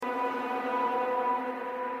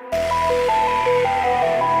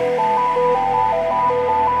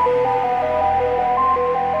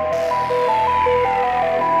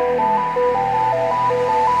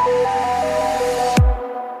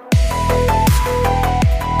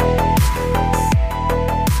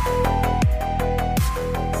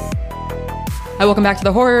Hi, welcome back to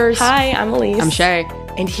The Horrors. Hi, I'm Elise. I'm Shay.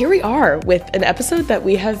 And here we are with an episode that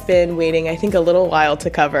we have been waiting, I think, a little while to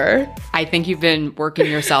cover. I think you've been working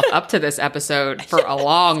yourself up to this episode for a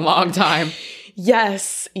long, long time.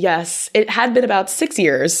 Yes. It had been about 6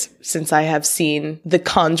 years since I have seen The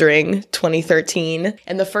Conjuring 2013.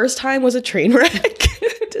 And the first time was a train wreck,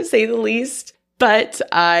 to say the least. But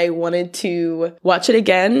I wanted to watch it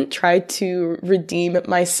again, try to redeem it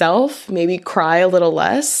myself, maybe cry a little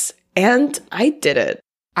less. And I did it.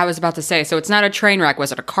 I was about to say, so it's not a train wreck.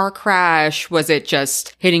 Was it a car crash? Was it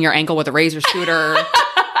just hitting your ankle with a razor scooter?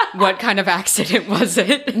 What kind of accident was it?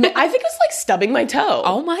 I think it was like stubbing my toe.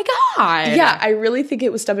 Oh my God. Yeah, I really think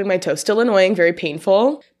it was stubbing my toe. Still annoying, very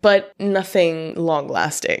painful, but nothing long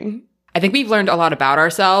lasting. I think we've learned a lot about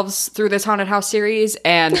ourselves through this haunted house series.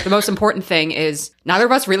 And the most important thing is neither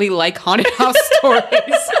of us really like haunted house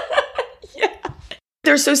stories.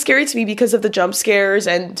 They're so scary to me because of the jump scares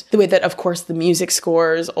and the way that, of course, the music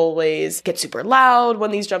scores always get super loud when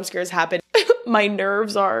these jump scares happen. My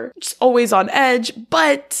nerves are just always on edge,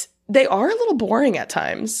 but they are a little boring at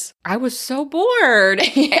times. I was so bored.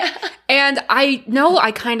 Yeah. And I know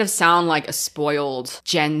I kind of sound like a spoiled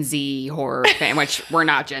Gen Z horror fan, which we're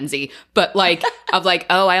not Gen Z, but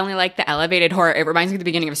oh, I only like the elevated horror. It reminds me of the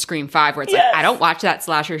beginning of Scream 5 where it's like, I don't watch that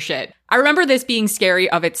slasher shit. I remember this being scary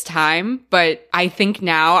of its time, but I think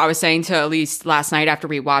now, I was saying to Elise last night after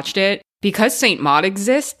we watched it, because Saint Maud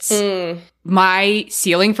exists, my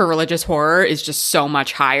ceiling for religious horror is just so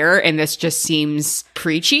much higher, and this just seems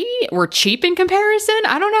preachy or cheap in comparison.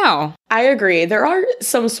 I don't know. I agree. There are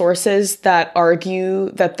some sources that argue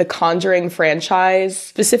that the Conjuring franchise,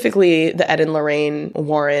 specifically the Ed and Lorraine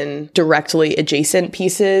Warren directly adjacent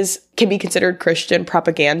pieces, can be considered Christian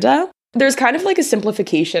propaganda. There's kind of like a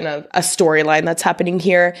simplification of a storyline that's happening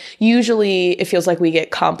here. Usually it feels like we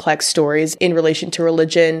get complex stories in relation to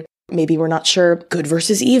religion. Maybe we're not sure good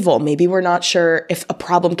versus evil. Maybe we're not sure if a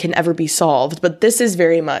problem can ever be solved. But this is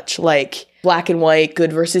very much like black and white,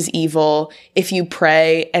 good versus evil. If you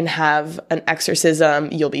pray and have an exorcism,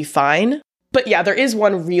 you'll be fine. But yeah, there is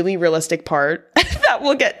one really realistic part that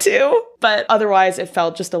we'll get to. But otherwise, it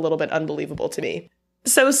felt just a little bit unbelievable to me.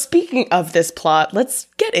 So speaking of this plot, let's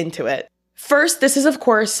get into it. First, this is, of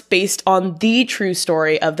course, based on the true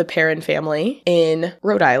story of the Perron family in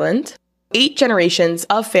Rhode Island. 8 generations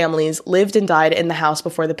of families lived and died in the house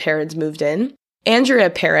before the Perrons moved in. Andrea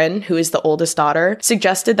Perron, who is the oldest daughter,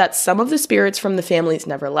 suggested that some of the spirits from the families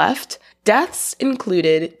never left. Deaths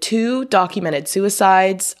included 2 documented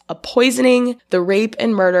suicides, a poisoning, the rape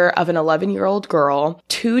and murder of an 11-year-old girl,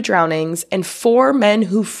 2 drownings, and 4 men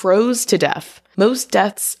who froze to death. Most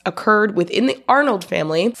deaths occurred within the Arnold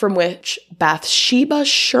family, from which Bathsheba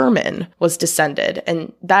Sherman was descended,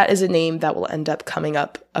 and that is a name that will end up coming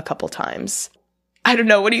up a couple times. I don't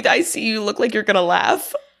know, I see you look like you're gonna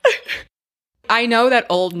laugh. I know that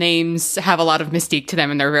old names have a lot of mystique to them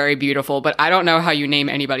and they're very beautiful, but I don't know how you name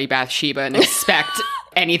anybody Bathsheba and expect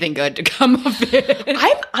anything good to come of it.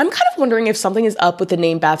 I'm kind of wondering if something is up with the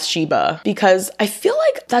name Bathsheba, because I feel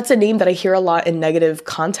like that's a name that I hear a lot in negative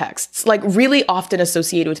contexts, like really often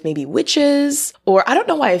associated with maybe witches, or I don't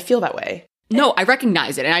know why I feel that way. No, I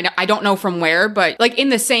recognize it, and I don't know from where, but like in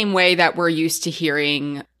the same way that we're used to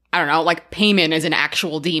hearing, I don't know, like Payman is an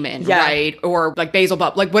actual demon, right? Or like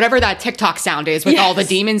Beelzebub, like whatever that TikTok sound is with all the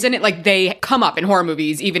demons in it, like they come up in horror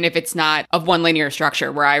movies, even if it's not of one linear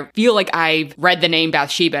structure, where I feel like I've read the name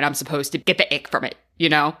Bathsheba and I'm supposed to get the ick from it, you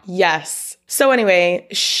know? Yes. So anyway,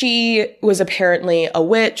 she was apparently a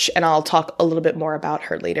witch, and I'll talk a little bit more about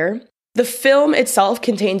her later. The film itself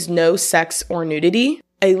contains no sex or nudity.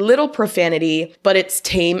 A little profanity, but it's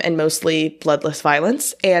tame and mostly bloodless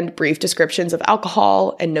violence, and brief descriptions of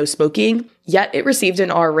alcohol and no smoking, yet it received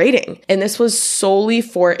an R rating. And this was solely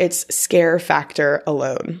for its scare factor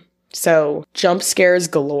alone. So, jump scares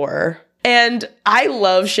galore. And I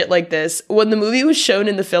love shit like this. When the movie was shown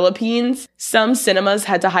in the Philippines, some cinemas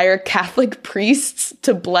had to hire Catholic priests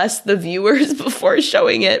to bless the viewers before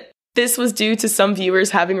showing it. This was due to some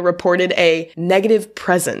viewers having reported a negative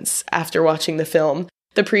presence after watching the film.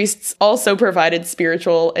 The priests also provided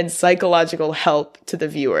spiritual and psychological help to the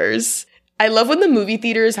viewers. I love when the movie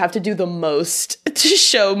theaters have to do the most to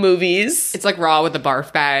show movies. It's like Raw with the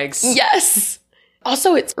barf bags. Yes!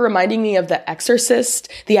 Also, it's reminding me of The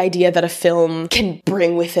Exorcist, the idea that a film can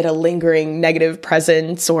bring with it a lingering negative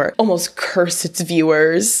presence or almost curse its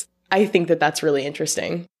viewers. I think that that's really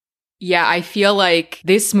interesting. Yeah, I feel like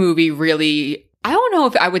this movie really, I don't know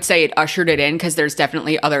if I would say it ushered it in, because there's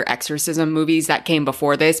definitely other exorcism movies that came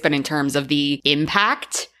before this, but in terms of the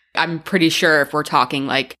impact, I'm pretty sure if we're talking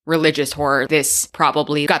like religious horror, this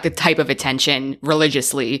probably got the type of attention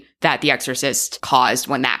religiously that The Exorcist caused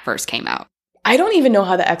when that first came out. I don't even know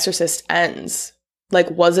how The Exorcist ends. Like,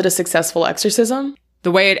 was it a successful exorcism?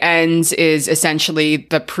 The way it ends is essentially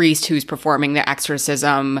the priest who's performing the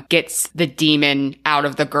exorcism gets the demon out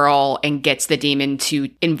of the girl and gets the demon to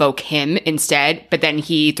invoke him instead, but then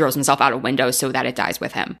he throws himself out a window so that it dies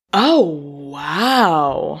with him. Oh,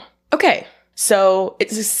 wow. Okay. So it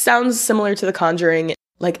sounds similar to The Conjuring,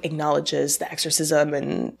 like acknowledges the exorcism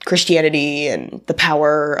and Christianity and the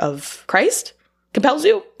power of Christ. Compels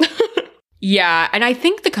you. Yeah, and I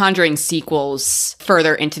think the Conjuring sequels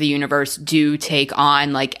further into the universe do take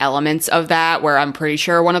on like elements of that, where I'm pretty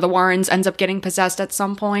sure one of the Warrens ends up getting possessed at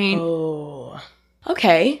some point. Oh,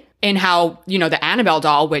 okay. And how, you know, the Annabelle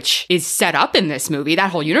doll, which is set up in this movie, that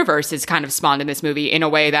whole universe is kind of spawned in this movie in a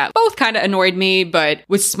way that both kind of annoyed me, but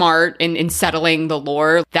was smart in settling the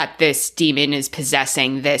lore that this demon is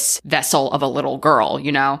possessing this vessel of a little girl,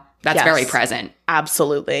 you know? That's very present.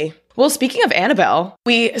 Absolutely. Well, speaking of Annabelle,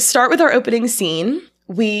 we start with our opening scene.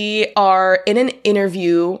 We are in an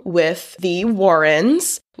interview with the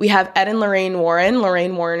Warrens. We have Ed and Lorraine Warren.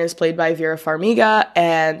 Lorraine Warren is played by Vera Farmiga,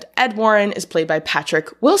 and Ed Warren is played by Patrick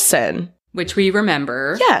Wilson. Which we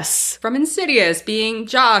remember. Yes. From Insidious, being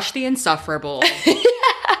Josh the Insufferable.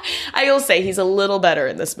 I will say he's a little better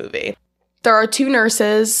in this movie. There are two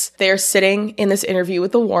nurses. They are sitting in this interview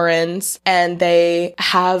with the Warrens, and they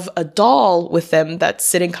have a doll with them that's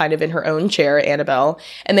sitting kind of in her own chair, Annabelle,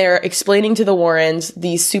 and they're explaining to the Warrens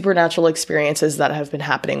these supernatural experiences that have been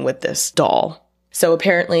happening with this doll. So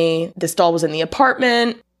apparently, this doll was in the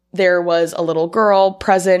apartment. There was a little girl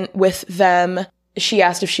present with them. She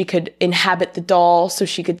asked if she could inhabit the doll so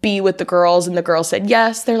she could be with the girls, and the girls said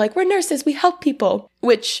yes. They're like, we're nurses, we help people.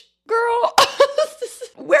 Which, girl...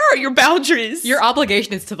 Where are your boundaries? Your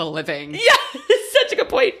obligation is to the living. Yeah, it's such a good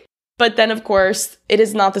point. But then, of course, it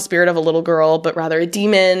is not the spirit of a little girl, but rather a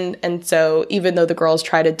demon. And so even though the girls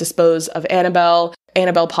try to dispose of Annabelle,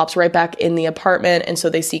 Annabelle pops right back in the apartment. And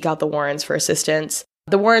so they seek out the Warrens for assistance.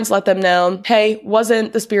 The Warrens let them know, hey,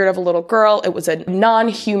 wasn't the spirit of a little girl. It was a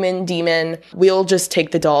non-human demon. We'll just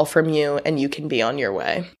take the doll from you and you can be on your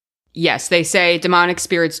way. Yes, they say demonic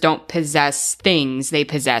spirits don't possess things, they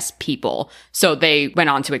possess people. So they went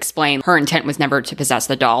on to explain her intent was never to possess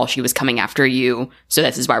the doll. She was coming after you. So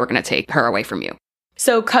this is why we're going to take her away from you.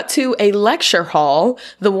 So cut to a lecture hall.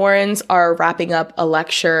 The Warrens are wrapping up a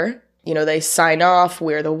lecture. You know, they sign off,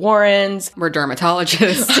 we're the Warrens. We're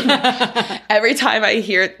dermatologists. Every time I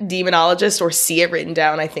hear demonologist or see it written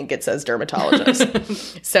down, I think it says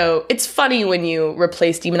dermatologist. So it's funny when you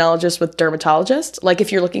replace demonologist with dermatologist. Like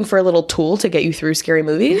if you're looking for a little tool to get you through scary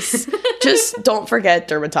movies, just don't forget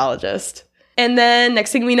dermatologist. And then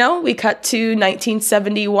next thing we know, we cut to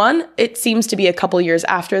 1971. It seems to be a couple years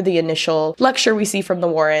after the initial lecture we see from the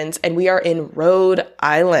Warrens, and we are in Rhode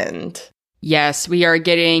Island. Yes, we are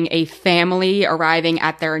getting a family arriving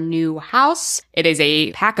at their new house. It is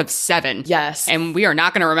a pack of 7. Yes. And we are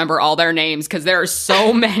not going to remember all their names because there are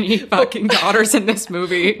so many fucking daughters in this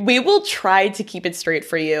movie. We will try to keep it straight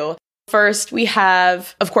for you. First, we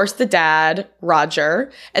have, of course, the dad,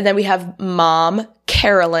 Roger. And then we have mom,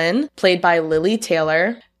 Carolyn, played by Lily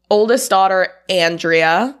Taylor. Oldest daughter,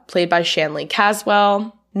 Andrea, played by Shanley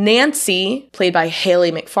Caswell. Nancy, played by Haley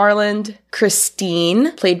McFarland.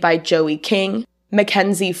 Christine, played by Joey King.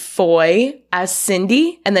 Mackenzie Foy as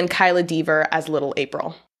Cindy. And then Kyla Deaver as Little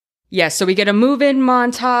April. Yes, so we get a move-in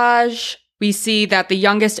montage. We see that the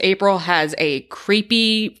youngest April has a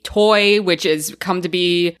creepy toy, which has come to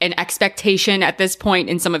be an expectation at this point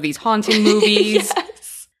in some of these haunting movies.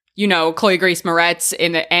 Yes. You know, Chloe Grace Moretz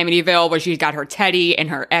in the Amityville where she's got her teddy and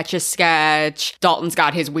her Etch-a-Sketch. Dalton's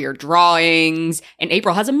got his weird drawings. And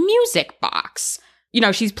April has a music box. You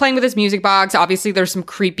know, she's playing with this music box. Obviously, there's some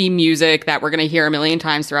creepy music that we're going to hear a million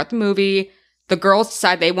times throughout the movie. The girls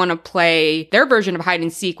decide they want to play their version of hide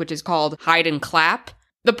and seek, which is called hide and clap.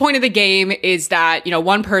 The point of the game is that, you know,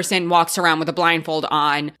 one person walks around with a blindfold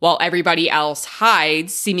on while everybody else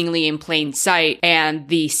hides, seemingly in plain sight, and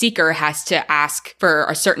the seeker has to ask for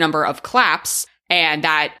a certain number of claps, and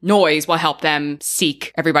that noise will help them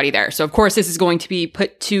seek everybody there. So, of course, this is going to be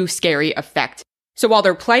put to scary effect. So while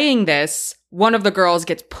they're playing this, one of the girls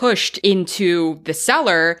gets pushed into the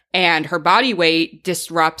cellar, and her body weight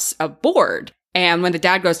disrupts a board. And when the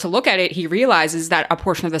dad goes to look at it, he realizes that a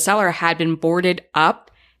portion of the cellar had been boarded up.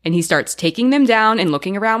 And he starts taking them down and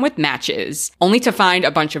looking around with matches, only to find a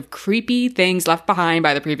bunch of creepy things left behind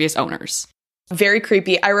by the previous owners. Very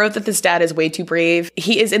creepy. I wrote that this dad is way too brave.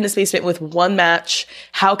 He is in this basement with one match.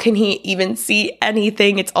 How can he even see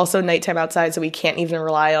anything? It's also nighttime outside, so we can't even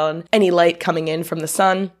rely on any light coming in from the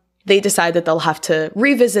sun. They decide that they'll have to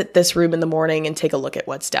revisit this room in the morning and take a look at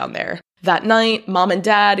what's down there. That night, mom and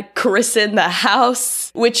dad christen the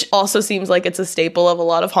house, which also seems like it's a staple of a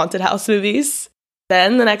lot of haunted house movies.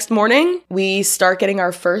 Then the next morning, we start getting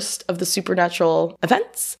our first of the supernatural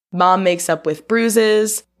events. Mom makes up with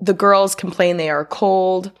bruises. The girls complain they are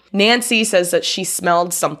cold. Nancy says that she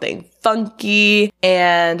smelled something funky.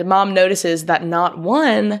 And mom notices that not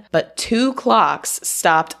one, but 2 clocks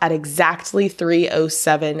stopped at exactly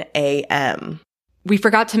 3:07 a.m. We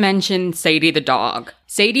forgot to mention Sadie the dog.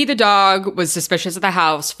 Sadie the dog was suspicious of the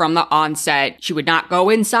house from the onset. She would not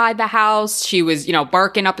go inside the house. She was,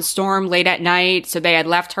 barking up a storm late at night. So they had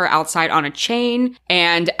left her outside on a chain.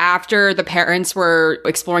 And after the parents were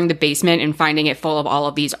exploring the basement and finding it full of all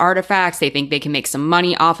of these artifacts, they think they can make some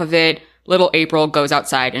money off of it. Little April goes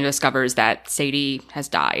outside and discovers that Sadie has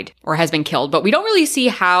died or has been killed. But we don't really see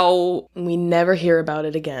how. We never hear about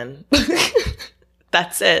it again.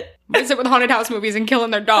 That's it. What is it with haunted house movies and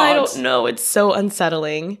killing their dogs? I don't know. It's so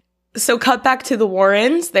unsettling. So cut back to the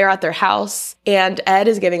Warrens. They're at their house, and Ed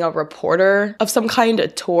is giving a reporter of some kind a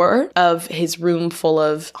tour of his room full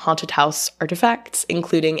of haunted house artifacts,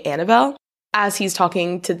 including Annabelle. As he's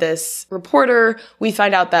talking to this reporter, we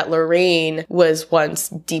find out that Lorraine was once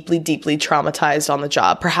deeply, deeply traumatized on the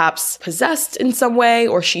job, perhaps possessed in some way,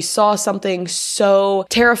 or she saw something so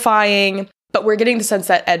terrifying. But we're getting the sense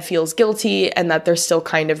that Ed feels guilty and that they're still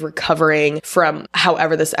kind of recovering from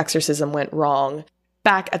however this exorcism went wrong.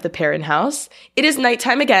 Back at the Perrin house, it is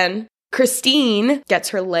nighttime again. Christine gets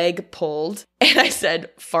her leg pulled, and I said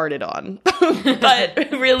farted on.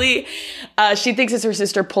 But really, she thinks it's her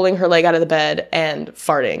sister pulling her leg out of the bed and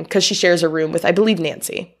farting because she shares a room with, I believe,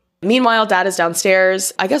 Nancy. Meanwhile, Dad is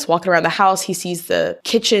downstairs, I guess walking around the house. He sees the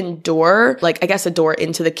kitchen door, like I guess a door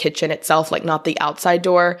into the kitchen itself, like not the outside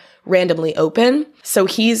door, randomly open. So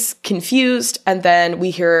he's confused, and then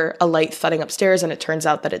we hear a light thudding upstairs, and it turns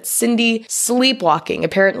out that it's Cindy sleepwalking.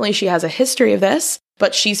 Apparently she has a history of this,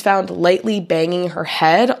 but she's found lightly banging her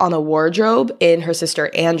head on a wardrobe in her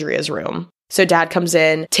sister Andrea's room. So Dad comes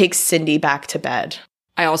in, takes Cindy back to bed.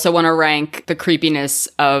 I also want to rank the creepiness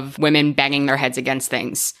of women banging their heads against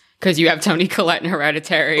things. Because you have Toni Collette in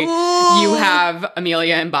Hereditary. Ooh. You have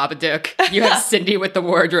Amelia and Babadook. You have Cindy with the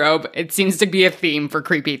wardrobe. It seems to be a theme for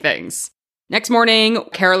creepy things. Next morning,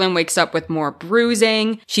 Carolyn wakes up with more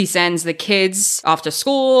bruising. She sends the kids off to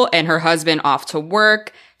school and her husband off to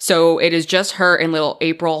work. So it is just her and little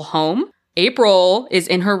April home. April is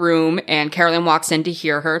in her room and Carolyn walks in to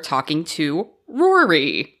hear her talking to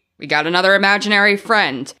Rory. We got another imaginary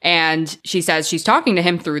friend. And she says she's talking to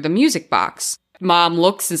him through the music box. Mom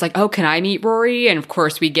looks and is like, oh, can I meet Rory? And of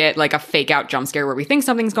course we get like a fake out jump scare where we think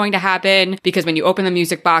something's going to happen because when you open the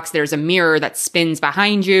music box, there's a mirror that spins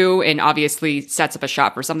behind you and obviously sets up a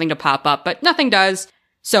shot for something to pop up, but nothing does.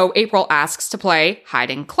 So April asks to play hide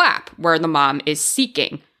and clap where the mom is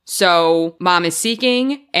seeking. So mom is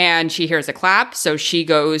seeking and she hears a clap. So she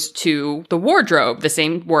goes to the wardrobe, the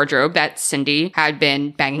same wardrobe that Cindy had been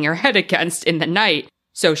banging her head against in the night.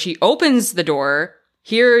 So she opens the door,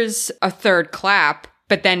 here's a third clap,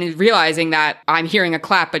 but then is realizing that I'm hearing a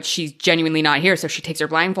clap, but she's genuinely not here. So she takes her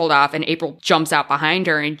blindfold off and April jumps out behind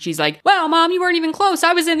her and she's like, well, Mom, you weren't even close.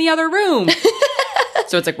 I was in the other room.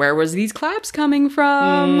 So it's like, where was these claps coming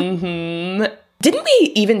from? Mm-hmm. Didn't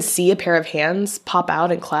we even see a pair of hands pop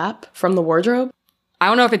out and clap from the wardrobe? I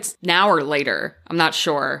don't know if it's now or later. I'm not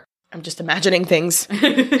sure. I'm just imagining things.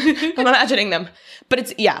 I'm imagining them. But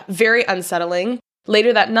it's, very unsettling.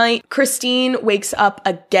 Later that night, Christine wakes up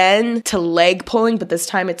again to leg pulling, but this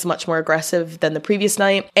time it's much more aggressive than the previous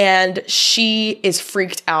night. And she is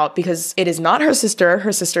freaked out because it is not her sister.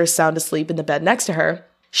 Her sister is sound asleep in the bed next to her.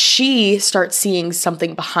 She starts seeing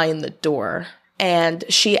something behind the door. And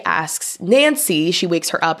she asks Nancy, she wakes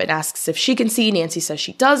her up and asks if she can see. Nancy says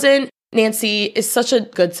she doesn't. Nancy is such a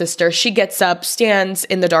good sister. She gets up, stands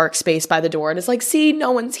in the dark space by the door and is like, see,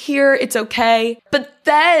 no one's here. It's okay. But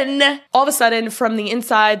then all of a sudden from the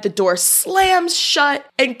inside, the door slams shut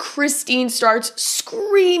and Christine starts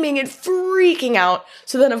screaming and freaking out.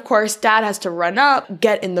 So then, of course, Dad has to run up,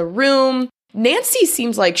 get in the room. Nancy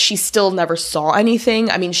seems like she still never saw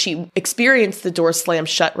anything. I mean, she experienced the door slam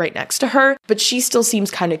shut right next to her, but she still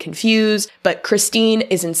seems kind of confused. But Christine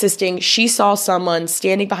is insisting she saw someone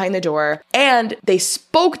standing behind the door, and they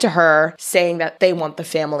spoke to her saying that they want the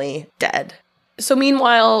family dead. So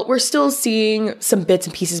meanwhile, we're still seeing some bits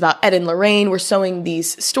and pieces about Ed and Lorraine. We're sowing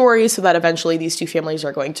these stories so that eventually these two families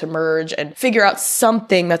are going to merge and figure out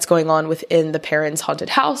something that's going on within the Perrins' haunted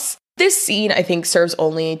house. This scene, I think, serves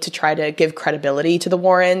only to try to give credibility to the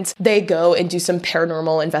Warrens. They go and do some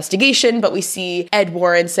paranormal investigation, but we see Ed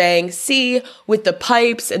Warren saying, see, with the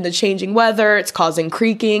pipes and the changing weather, it's causing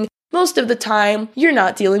creaking. Most of the time, you're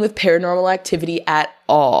not dealing with paranormal activity at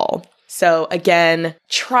all. So again,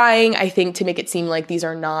 trying, I think, to make it seem like these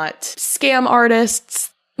are not scam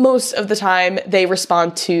artists. Most of the time, they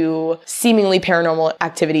respond to seemingly paranormal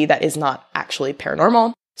activity that is not actually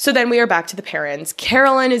paranormal. So then we are back to the Perrins.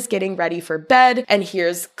 Carolyn is getting ready for bed and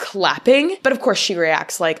hears clapping. But of course, she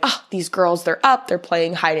reacts like, these girls, they're up, they're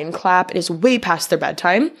playing hide and clap. It is way past their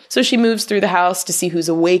bedtime. So she moves through the house to see who's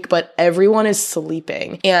awake, but everyone is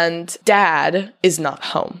sleeping. And Dad is not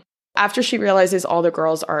home. After she realizes all the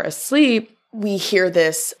girls are asleep, we hear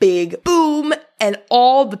this big boom, and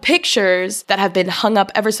all the pictures that have been hung up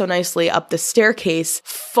ever so nicely up the staircase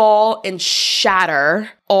fall and shatter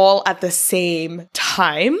all at the same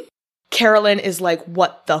time. Carolyn is like,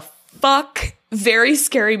 what the fuck? Very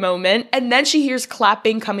scary moment. And then she hears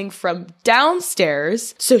clapping coming from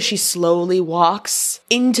downstairs. So she slowly walks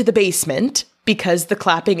into the basement because the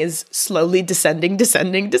clapping is slowly descending.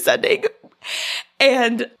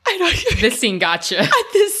 And I don't. This scene gotcha.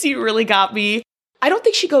 This scene really got me. I don't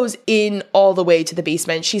think she goes in all the way to the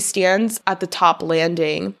basement. She stands at the top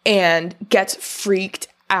landing and gets freaked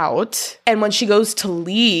out. And when she goes to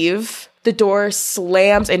leave, the door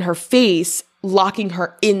slams in her face, locking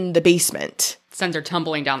her in the basement. Sends her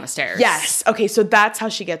tumbling down the stairs. Yes. Okay, so that's how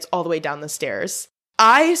she gets all the way down the stairs.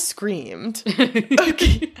 I screamed.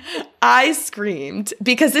 Okay. I screamed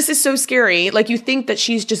because this is so scary. Like, you think that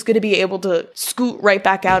she's just going to be able to scoot right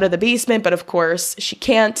back out of the basement, but of course she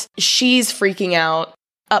can't. She's freaking out.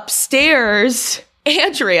 Upstairs,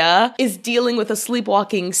 Andrea is dealing with a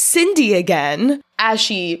sleepwalking Cindy again. As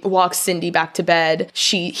she walks Cindy back to bed,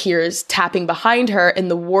 she hears tapping behind her and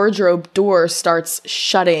the wardrobe door starts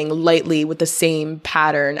shutting lightly with the same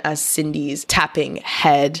pattern as Cindy's tapping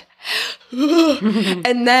head.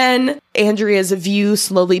 And then Andrea's view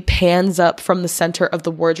slowly pans up from the center of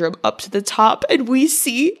the wardrobe up to the top, and we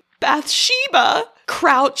see Bathsheba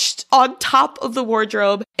crouched on top of the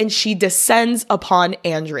wardrobe, and she descends upon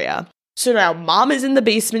Andrea. So now Mom is in the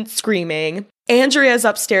basement screaming. Andrea's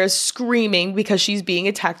upstairs screaming because she's being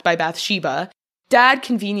attacked by Bathsheba. Dad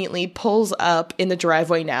conveniently pulls up in the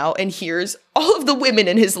driveway now and hears all of the women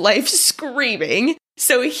in his life screaming.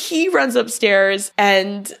 So he runs upstairs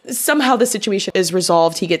and somehow the situation is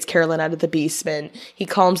resolved. He gets Carolyn out of the basement. He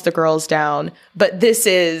calms the girls down. But this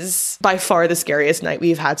is by far the scariest night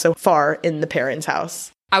we've had so far in the Perrins'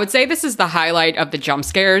 house. I would say this is the highlight of the jump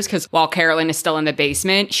scares because while Carolyn is still in the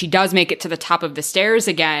basement, she does make it to the top of the stairs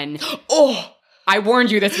again. Oh! I warned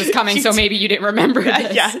you this was coming, so maybe you didn't remember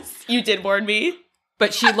this. Yes, you did warn me.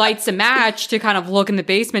 But she lights a match to kind of look in the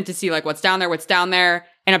basement to see like what's down there.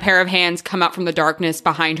 And a pair of hands come out from the darkness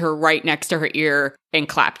behind her right next to her ear and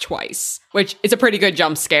clap twice, which is a pretty good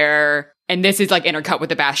jump scare. And this is like intercut with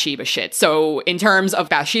the Bathsheba shit. So in terms of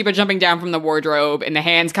Bathsheba jumping down from the wardrobe and the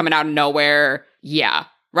hands coming out of nowhere, yeah,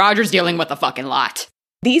 Roger's dealing with a fucking lot.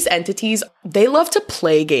 These entities, they love to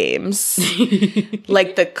play games.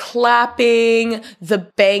 Like the clapping,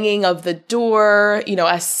 the banging of the door,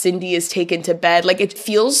 as Cindy is taken to bed. Like, it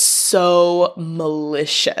feels so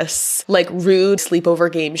malicious. Like rude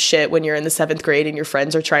sleepover game shit when you're in the 7th grade and your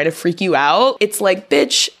friends are trying to freak you out. It's like,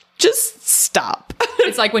 bitch, just stop.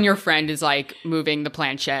 It's like when your friend is like moving the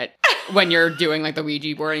planchette when you're doing like the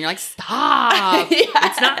Ouija board and you're like, stop. Yeah.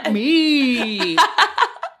 It's not me.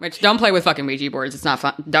 Which, don't play with fucking Ouija boards. It's not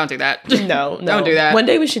fun. Don't do that. No. Don't do that. One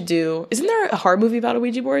day we should do... Isn't there a horror movie about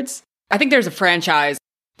Ouija boards? I think there's a franchise.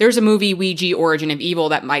 There's a movie, Ouija Origin of Evil,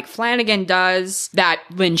 that Mike Flanagan does, that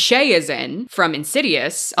Lynn Shay is in from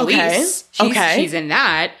Insidious. Elise. She's in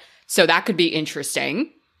that. So that could be interesting.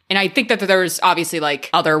 And I think that there's obviously like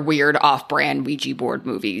other weird off-brand Ouija board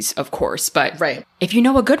movies, of course. But right. If you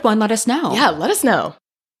know a good one, let us know. Yeah, let us know.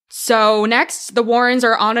 So next, the Warrens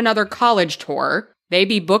are on another college tour. They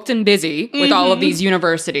be booked and busy with all of these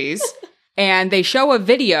universities. And they show a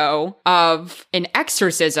video of an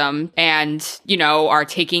exorcism and, are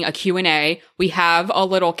taking a Q&A. We have a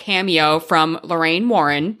little cameo from Lorraine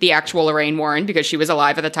Warren, the actual Lorraine Warren, because she was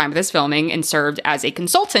alive at the time of this filming and served as a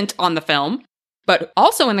consultant on the film. But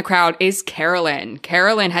also in the crowd is Carolyn.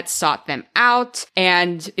 Carolyn had sought them out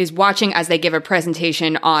and is watching as they give a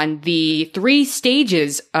presentation on the 3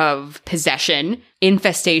 stages of possession: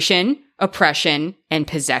 infestation, oppression, and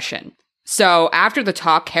possession. So after the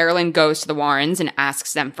talk, Carolyn goes to the Warrens and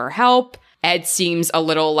asks them for help. Ed seems a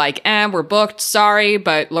little like, we're booked, sorry,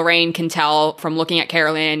 but Lorraine can tell from looking at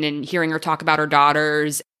Carolyn and hearing her talk about her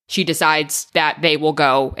daughters, she decides that they will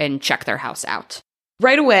go and check their house out.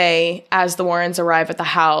 Right away, as the Warrens arrive at the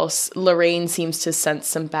house, Lorraine seems to sense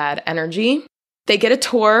some bad energy. They get a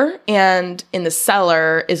tour, and in the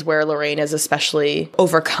cellar is where Lorraine is especially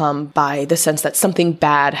overcome by the sense that something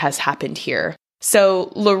bad has happened here.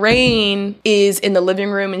 So Lorraine is in the living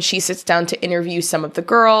room and she sits down to interview some of the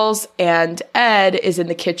girls, and Ed is in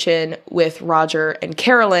the kitchen with Roger and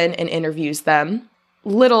Carolyn and interviews them.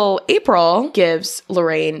 Little April gives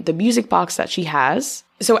Lorraine the music box that she has.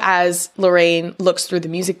 So as Lorraine looks through the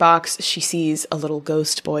music box, she sees a little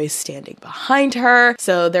ghost boy standing behind her.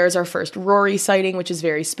 So there's our first Rory sighting, which is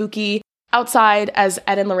very spooky. Outside, as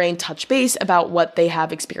Ed and Lorraine touch base about what they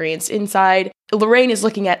have experienced inside, Lorraine is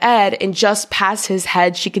looking at Ed, and just past his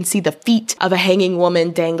head, she can see the feet of a hanging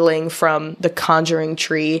woman dangling from the Conjuring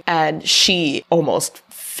tree, and she almost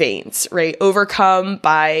faints, right? Overcome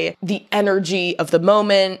by the energy of the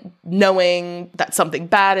moment, knowing that something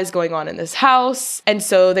bad is going on in this house. And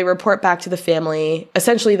so they report back to the family,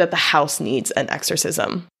 essentially that the house needs an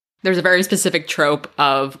exorcism. There's a very specific trope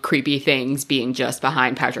of creepy things being just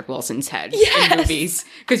behind Patrick Wilson's head in movies.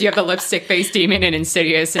 Because you have the lipstick face demon in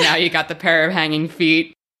Insidious, and now you got the pair of hanging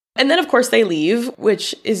feet. And then, of course, they leave,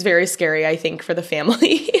 which is very scary, I think, for the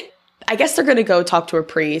family. I guess they're going to go talk to a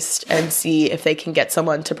priest and see if they can get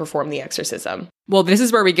someone to perform the exorcism. Well, this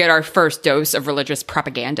is where we get our first dose of religious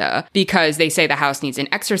propaganda, because they say the house needs an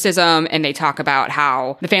exorcism, and they talk about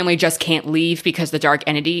how the family just can't leave because the dark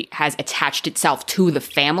entity has attached itself to the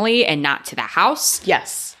family and not to the house.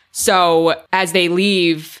 Yes. So as they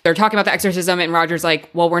leave, they're talking about the exorcism, and Roger's like,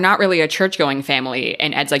 well, we're not really a church-going family.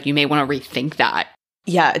 And Ed's like, you may want to rethink that.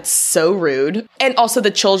 Yeah, it's so rude. And also the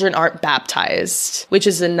children aren't baptized, which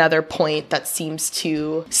is another point that seems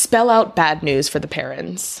to spell out bad news for the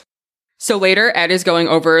parents. So later, Ed is going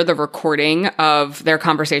over the recording of their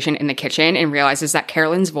conversation in the kitchen and realizes that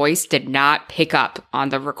Carolyn's voice did not pick up on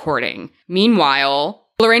the recording. Meanwhile,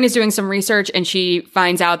 Lorraine is doing some research and she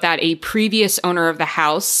finds out that a previous owner of the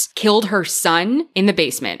house killed her son in the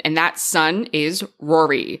basement, and that son is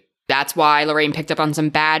Rory. That's why Lorraine picked up on some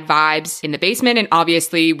bad vibes in the basement, and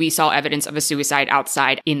obviously we saw evidence of a suicide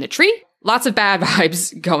outside in the tree. Lots of bad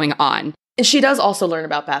vibes going on. And she does also learn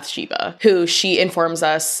about Bathsheba, who she informs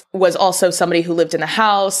us was also somebody who lived in the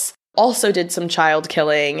house, also did some child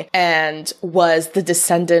killing, and was the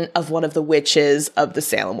descendant of one of the witches of the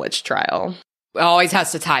Salem witch trial. Always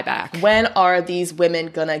has to tie back. When are these women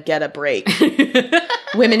gonna get a break?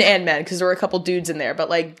 Women and men, because there were a couple dudes in there, but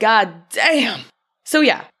like, god damn. So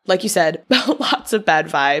yeah, like you said, lots of bad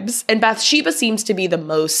vibes. And Bathsheba seems to be the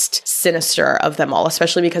most sinister of them all,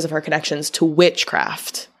 especially because of her connections to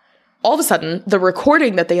witchcraft. All of a sudden, the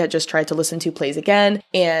recording that they had just tried to listen to plays again,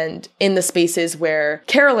 and in the spaces where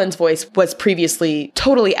Carolyn's voice was previously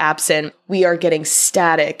totally absent, we are getting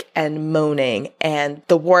static and moaning, and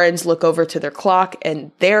the Warrens look over to their clock,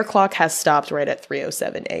 and their clock has stopped right at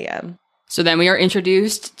 3:07 a.m. So then we are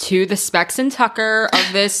introduced to the Specs and Tucker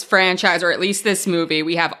of this franchise, or at least this movie.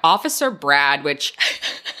 We have Officer Brad, which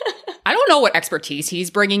I don't know what expertise he's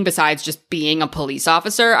bringing besides just being a police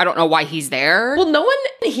officer. I don't know why he's there. Well, no one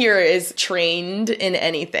here is trained in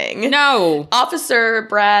anything. No. Officer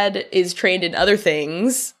Brad is trained in other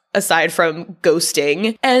things aside from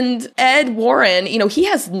ghosting. And Ed Warren, you know, he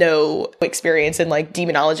has no experience in like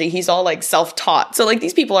demonology. He's all like self-taught. So like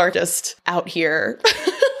these people are just out here.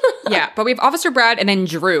 Yeah, but we have Officer Brad and then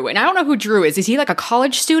Drew. And I don't know who Drew is. Is he like a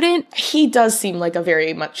college student? He does seem like a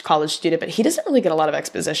very much college student, but he doesn't really get a lot of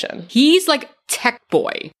exposition. He's like tech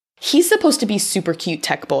boy. He's supposed to be super cute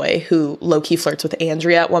tech boy who low-key flirts with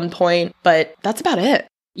Andrea at one point, but that's about it.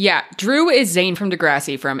 Yeah, Drew is Zane from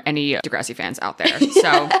Degrassi, from any Degrassi fans out there.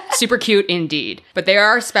 So super cute indeed. But they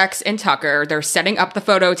are Specs and Tucker. They're setting up the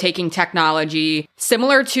photo-taking technology,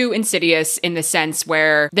 similar to Insidious in the sense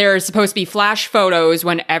where there's supposed to be flash photos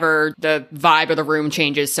whenever the vibe of the room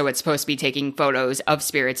changes. So it's supposed to be taking photos of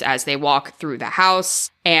spirits as they walk through the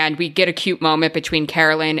house. And we get a cute moment between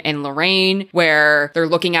Carolyn and Lorraine where they're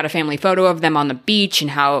looking at a family photo of them on the beach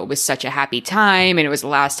and how it was such a happy time. And it was the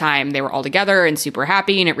last time they were all together and super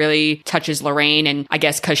happy. And it really touches Lorraine. And I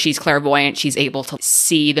guess because she's clairvoyant, she's able to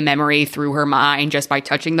see the memory through her mind just by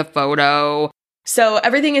touching the photo. So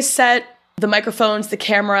everything is set. The microphones, the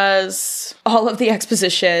cameras, all of the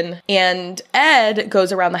exposition. And Ed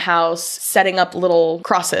goes around the house setting up little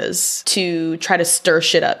crosses to try to stir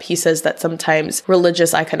shit up. He says that sometimes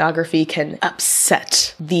religious iconography can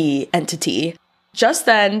upset the entity. Just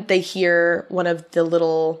then, they hear one of the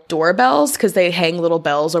little doorbells, because they hang little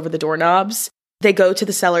bells over the doorknobs. They go to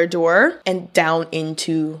the cellar door and down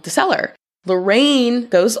into the cellar. Lorraine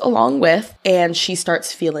goes along with, and she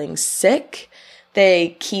starts feeling sick.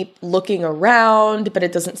 They keep looking around, but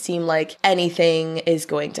it doesn't seem like anything is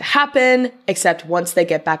going to happen, except once they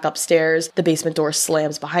get back upstairs, the basement door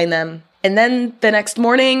slams behind them. And then the next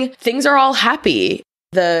morning, things are all happy.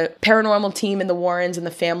 The paranormal team and the Warrens and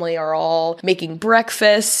the family are all making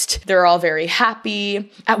breakfast. They're all very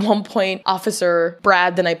happy. At one point, Officer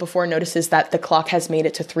Brad, the night before, notices that the clock has made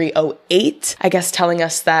it to 3:08, I guess telling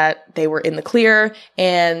us that they were in the clear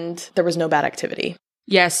and there was no bad activity.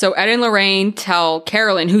 Yes, so Ed and Lorraine tell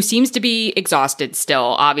Carolyn, who seems to be exhausted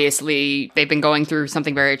still. Obviously, they've been going through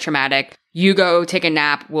something very traumatic. You go take a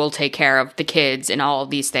nap, we'll take care of the kids and all of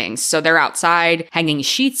these things. So they're outside, hanging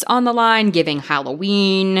sheets on the line, giving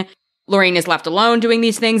Halloween. Lorraine is left alone doing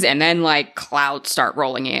these things, and then, clouds start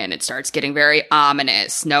rolling in. It starts getting very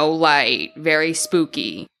ominous, no light, very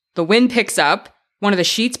spooky. The wind picks up, one of the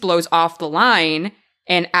sheets blows off the line,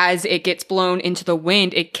 and as it gets blown into the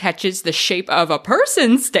wind, it catches the shape of a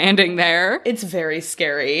person standing there. It's very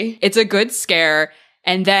scary. It's a good scare.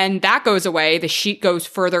 And then that goes away. The sheet goes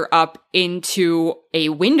further up into a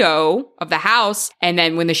window of the house. And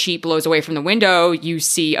then when the sheet blows away from the window, you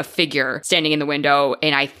see a figure standing in the window.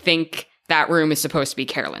 And I think that room is supposed to be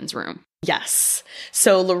Carolyn's room. Yes.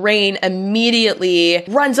 So Lorraine immediately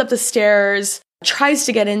runs up the stairs, tries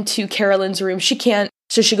to get into Carolyn's room. She can't.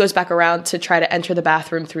 So she goes back around to try to enter the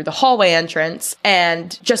bathroom through the hallway entrance.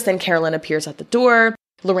 And just then Carolyn appears at the door.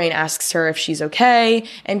 Lorraine asks her if she's okay,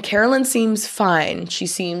 and Carolyn seems fine. She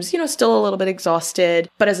seems, still a little bit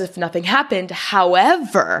exhausted, but as if nothing happened.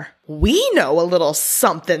 However, we know a little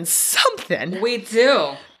something. We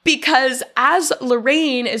do. Because as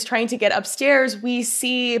Lorraine is trying to get upstairs, we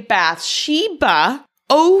see Bathsheba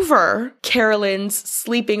over Carolyn's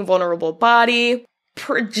sleeping vulnerable body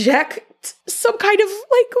project some kind of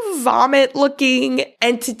vomit-looking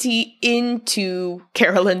entity into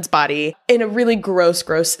Carolyn's body in a really gross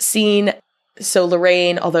scene. So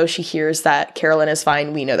Lorraine, although she hears that Carolyn is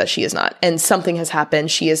fine, we know that she is not. And something has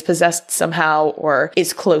happened. She is possessed somehow or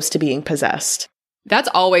is close to being possessed. That's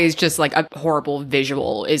always just a horrible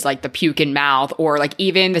visual, is the puke in mouth, or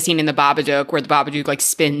even the scene in the Babadook where the Babadook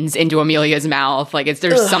spins into Amelia's mouth.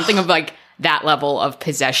 There's something of that level of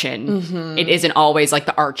possession. Mm-hmm. It isn't always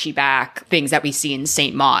the Archie back things that we see in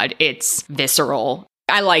Saint Maud. It's visceral.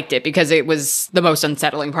 I liked it because it was the most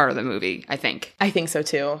unsettling part of the movie, I think. I think so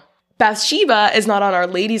too. Bathsheba is not on our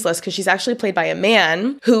ladies list because she's actually played by a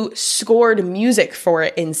man who scored music for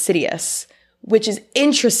Insidious, which is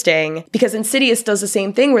interesting because Insidious does the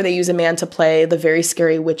same thing where they use a man to play the very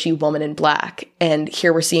scary witchy woman in black. And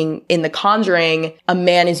here we're seeing in The Conjuring, a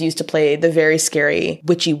man is used to play the very scary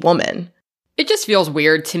witchy woman. It just feels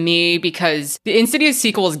weird to me because the Insidious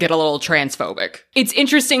sequels get a little transphobic. It's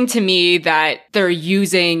interesting to me that they're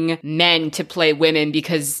using men to play women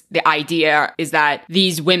because the idea is that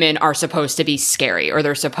these women are supposed to be scary or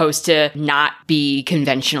they're supposed to not be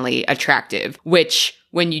conventionally attractive, which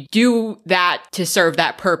when you do that to serve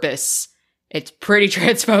that purpose, it's pretty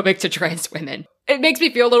transphobic to trans women. It makes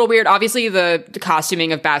me feel a little weird. Obviously, the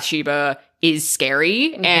costuming of Bathsheba is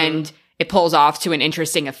scary and it pulls off to an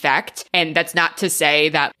interesting effect. And that's not to say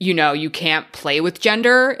that, you can't play with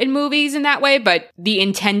gender in movies in that way, but the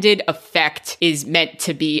intended effect is meant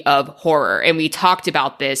to be of horror. And we talked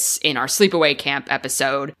about this in our Sleepaway Camp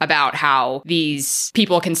episode about how these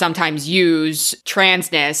people can sometimes use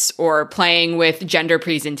transness or playing with gender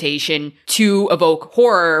presentation to evoke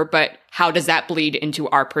horror, but how does that bleed into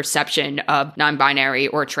our perception of non-binary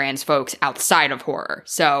or trans folks outside of horror?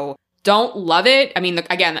 So don't love it. I mean,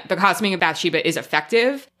 the costuming of Bathsheba is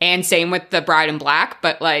effective, and same with The Bride in Black,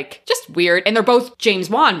 but just weird. And they're both James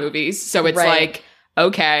Wan movies, so it's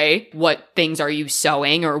okay, what things are you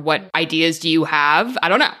sewing or what ideas do you have? I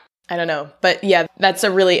don't know. But yeah, that's a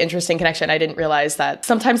really interesting connection. I didn't realize that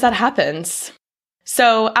sometimes that happens.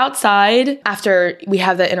 So outside, after we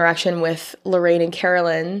have the interaction with Lorraine and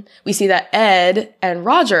Carolyn, we see that Ed and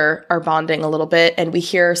Roger are bonding a little bit, and we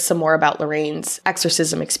hear some more about Lorraine's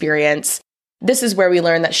exorcism experience. This is where we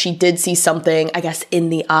learn that she did see something, I guess, in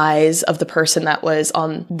the eyes of the person that was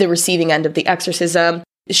on the receiving end of the exorcism.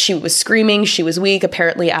 She was screaming, she was weak.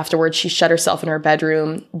 Apparently afterwards, she shut herself in her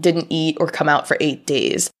bedroom, didn't eat or come out for 8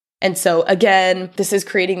 days. And so again, this is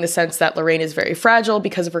creating the sense that Lorraine is very fragile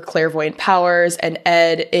because of her clairvoyant powers, and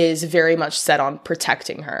Ed is very much set on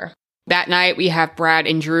protecting her. That night, we have Brad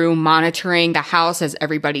and Drew monitoring the house as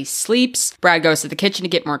everybody sleeps. Brad goes to the kitchen to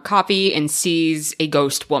get more coffee and sees a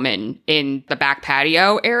ghost woman in the back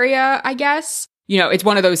patio area, I guess. You know, it's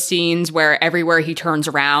one of those scenes where everywhere he turns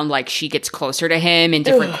around, like she gets closer to him in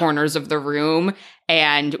different corners of the room.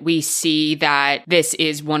 And we see that this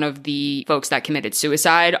is one of the folks that committed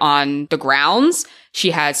suicide on the grounds.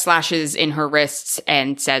 She has slashes in her wrists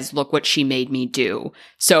and says, "Look what she made me do."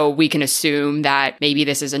 So we can assume that maybe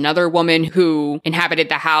this is another woman who inhabited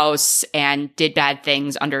the house and did bad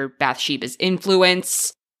things under Bathsheba's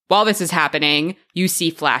influence. While this is happening, you see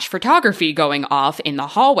flash photography going off in the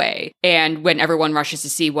hallway. And when everyone rushes to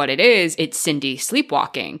see what it is, it's Cindy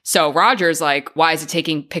sleepwalking. So Roger's like, why is it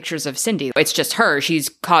taking pictures of Cindy? It's just her. She's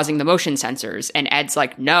causing the motion sensors. And Ed's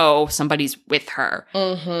like, no, somebody's with her.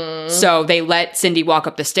 So they let Cindy walk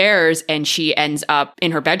up the stairs and she ends up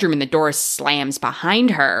in her bedroom and the door slams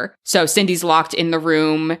behind her. So Cindy's locked in the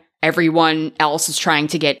room. Everyone else is trying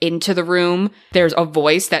to get into the room. There's a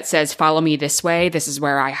voice that says, "Follow me this way. This is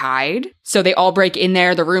where I hide." So they all break in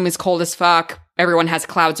there. The room is cold as fuck. Everyone has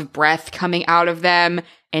clouds of breath coming out of them.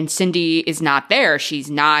 And Cindy is not there.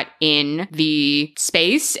 She's not in the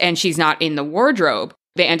space and she's not in the wardrobe.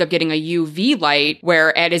 They end up getting a UV light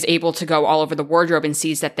where Ed is able to go all over the wardrobe and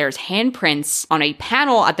sees that there's handprints on a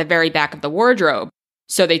panel at the very back of the wardrobe.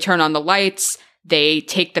 So they turn on the lights. They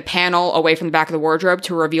take the panel away from the back of the wardrobe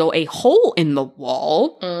to reveal a hole in the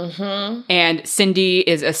wall. And Cindy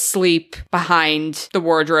is asleep behind the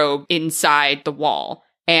wardrobe inside the wall.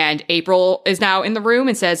 And April is now in the room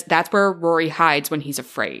and says that's where Rory hides when he's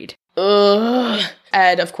afraid.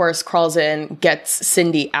 Ed, of course, crawls in, gets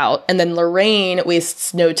Cindy out, and then Lorraine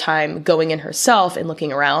wastes no time going in herself and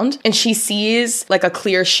looking around. And she sees like a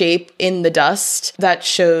clear shape in the dust that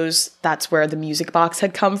shows that's where the music box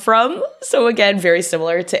had come from. So again, very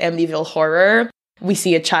similar to Amityville Horror. We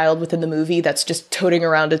see a child within the movie that's just toting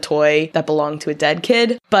around a toy that belonged to a dead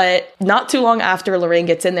kid. But not too long after Lorraine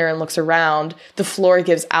gets in there and looks around, the floor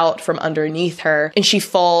gives out from underneath her and she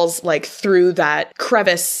falls like through that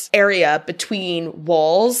crevice area between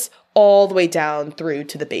walls all the way down through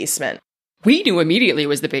to the basement. We knew immediately it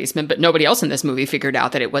was the basement, but nobody else in this movie figured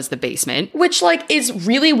out that it was the basement. Which, like, is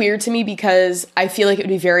really weird to me because I feel like it would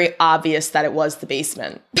be very obvious that it was the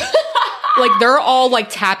basement. Like, they're all, like,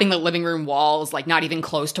 tapping the living room walls, like, not even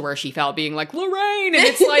close to where she fell, being like, Lorraine! And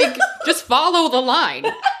it's like, just follow the line.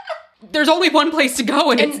 There's only one place to go,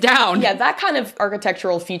 and it's down. Yeah, that kind of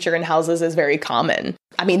architectural feature in houses is very common.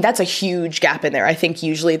 I mean, that's a huge gap in there. I think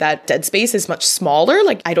usually that dead space is much smaller.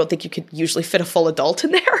 Like, I don't think you could usually fit a full adult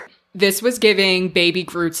in there. This was giving baby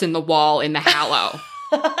Groots in the wall in the Hallow.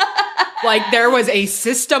 Like, there was a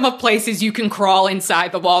system of places you can crawl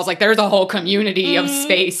inside the walls. Like, there's a whole community of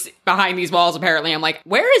space behind these walls, apparently. I'm like,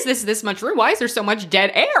 where is this much room? Why is there so much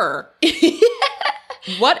dead air?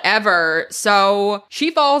 Whatever. So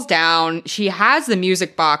she falls down. She has the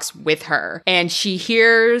music box with her, and she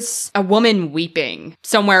hears a woman weeping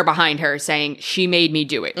somewhere behind her saying, "She made me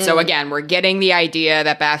do it." So again, we're getting the idea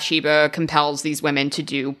that Bathsheba compels these women to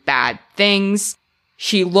do bad things.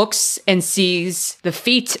 She looks and sees the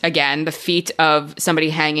feet again, the feet of somebody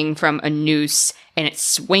hanging from a noose, and it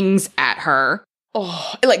swings at her.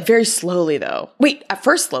 Oh, like very slowly though. Wait, at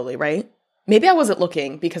first slowly, right? Maybe I wasn't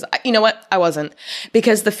looking because, you know what? I wasn't.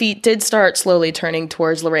 Because the feet did start slowly turning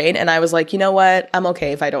towards Lorraine, and I was like, you know what? I'm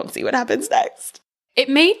okay if I don't see what happens next. It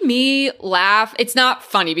made me laugh. It's not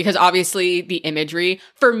funny because obviously the imagery.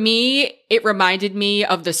 For me, it reminded me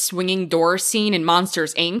of the swinging door scene in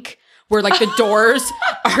Monsters, Inc., where, like, the doors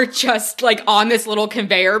are just, like, on this little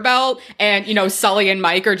conveyor belt. And, you know, Sully and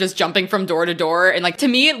Mike are just jumping from door to door. And, like, to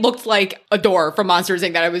me, it looked like a door from Monsters,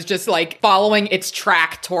 Inc. that I was just, like, following its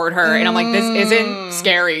track toward her. And I'm like, this isn't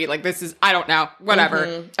scary. Like, this is, I don't know.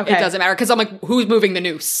 Whatever. Okay. It doesn't matter. Because I'm like, who's moving the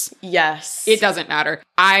noose? Yes. It doesn't matter.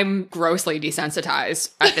 I'm grossly desensitized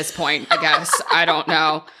at this point, I guess. I don't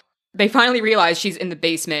know. They finally realize she's in the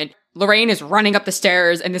basement. Lorraine is running up the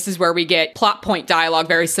stairs, and this is where we get plot point dialogue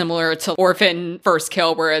very similar to Orphan First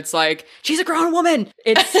Kill, where it's like, she's a grown woman.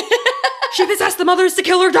 It's she possessed the mothers to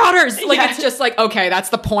kill her daughters. Like, It's just like, okay, that's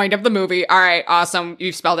the point of the movie. All right, awesome.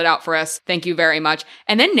 You've spelled it out for us. Thank you very much.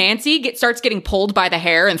 And then Nancy starts getting pulled by the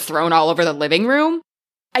hair and thrown all over the living room.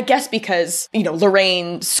 I guess because, you know,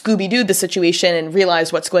 Lorraine Scooby-Dooed the situation and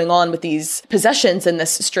realized what's going on with these possessions and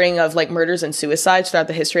this string of, like, murders and suicides throughout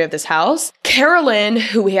the history of this house. Carolyn,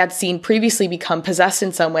 who we had seen previously become possessed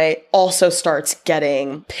in some way, also starts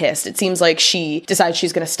getting pissed. It seems like she decides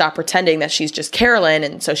she's going to stop pretending that she's just Carolyn,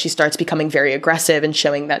 and so she starts becoming very aggressive and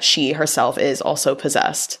showing that she herself is also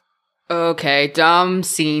possessed. Okay, dumb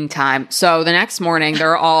scene time. So the next morning,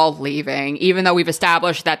 they're all leaving, even though we've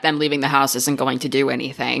established that them leaving the house isn't going to do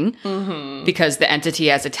anything because the entity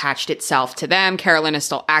has attached itself to them. Carolyn is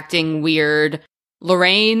still acting weird.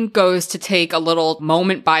 Lorraine goes to take a little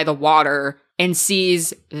moment by the water, and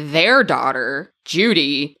sees their daughter,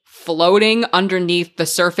 Judy, floating underneath the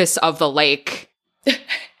surface of the lake.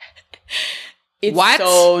 It's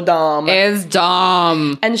so dumb. It's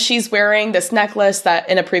dumb. And she's wearing this necklace that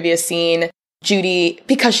in a previous scene, Judy,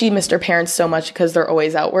 because she missed her parents so much because they're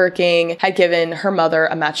always out working, had given her mother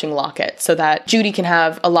a matching locket so that Judy can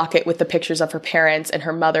have a locket with the pictures of her parents and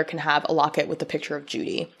her mother can have a locket with the picture of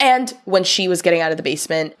Judy. And when she was getting out of the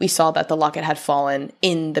basement, we saw that the locket had fallen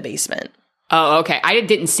in the basement. Oh, okay. I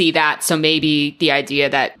didn't see that. So maybe the idea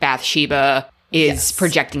that Bathsheba is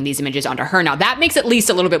projecting these images onto her now. That makes at least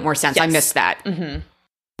a little bit more sense. Yes. I missed that. Mm-hmm.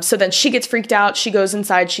 So then she gets freaked out. She goes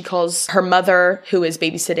inside. She calls her mother, who is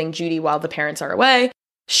babysitting Judy while the parents are away.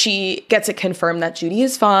 She gets it confirmed that Judy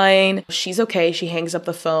is fine. She's okay. She hangs up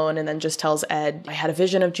the phone and then just tells Ed, I had a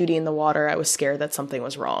vision of Judy in the water. I was scared that something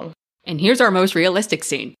was wrong. And here's our most realistic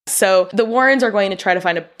scene. So the Warrens are going to try to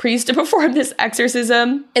find a priest to perform this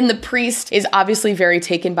exorcism. And the priest is obviously very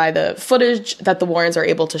taken by the footage that the Warrens are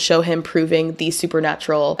able to show him proving these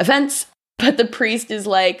supernatural events. But the priest is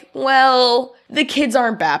like, well, the kids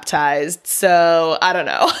aren't baptized, so I don't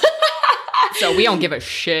know. So we don't give a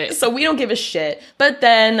shit. But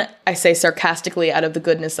then, I say sarcastically out of the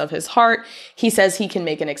goodness of his heart, he says he can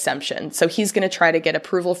make an exemption. So he's going to try to get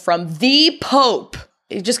approval from the Pope.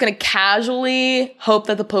 He's just going to casually hope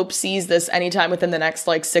that the Pope sees this anytime within the next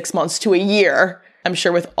 6 months to a year. I'm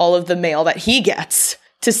sure with all of the mail that he gets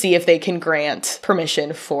to see if they can grant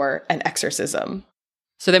permission for an exorcism.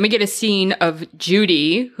 So then we get a scene of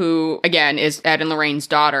Judy, who, again, is Ed and Lorraine's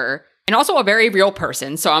daughter, and also a very real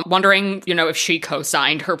person. So I'm wondering, if she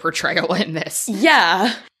co-signed her portrayal in this.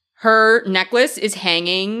 Yeah. Her necklace is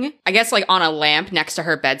hanging, I guess, on a lamp next to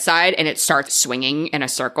her bedside, and it starts swinging in a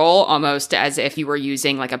circle, almost as if you were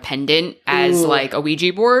using, a pendant as, a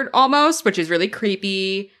Ouija board, almost, which is really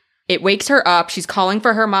creepy. It wakes her up. She's calling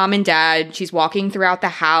for her mom and dad. She's walking throughout the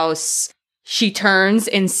house. She turns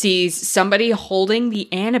and sees somebody holding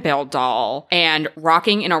the Annabelle doll and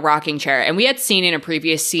rocking in a rocking chair. And we had seen in a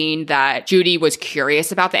previous scene that Judy was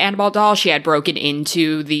curious about the Annabelle doll. She had broken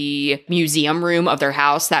into the museum room of their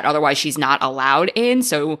house that otherwise she's not allowed in.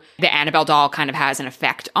 So the Annabelle doll kind of has an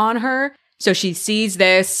effect on her. So she sees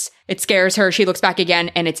this. It scares her. She looks back again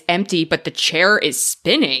and it's empty, but the chair is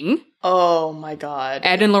spinning. Oh my God.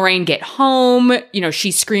 Ed and Lorraine get home.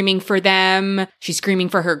 She's screaming for them. She's screaming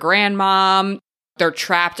for her grandmom. They're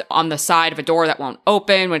trapped on the side of a door that won't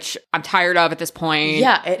open, which I'm tired of at this point.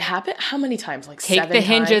 Yeah, it happened. How many times? Take 7 the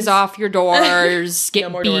hinges times? Off your doors. Get no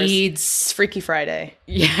more beads. Doors. It's Freaky Friday.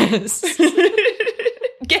 Yes.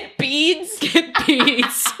 Get beads. Get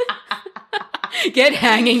beads. Get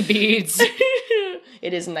hanging beads.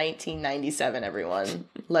 It is 1997, everyone.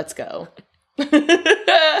 Let's go.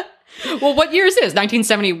 Well, what year is this?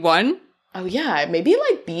 1971? Oh, yeah. Maybe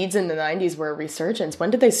beads in the 90s were a resurgence.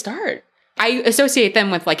 When did they start? I associate them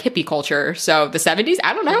with hippie culture. So the 70s?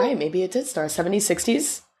 I don't know. Right, maybe it did start. 70s,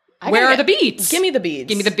 60s? Where are the beads? Give me the beads.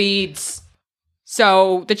 Give me the beads.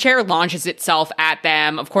 So the chair launches itself at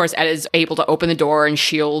them. Of course, Ed is able to open the door and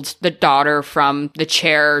shield the daughter from the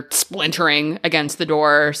chair splintering against the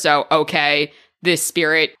door. So, okay, this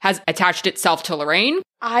spirit has attached itself to Lorraine.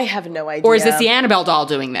 I have no idea. Or is this the Annabelle doll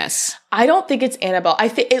doing this? I don't think it's Annabelle. I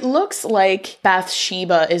think it looks like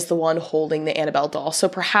Bathsheba is the one holding the Annabelle doll. So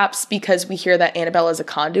perhaps because we hear that Annabelle is a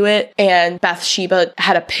conduit and Bathsheba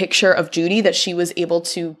had a picture of Judy that she was able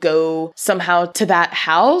to go somehow to that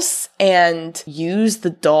house and use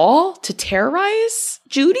the doll to terrorize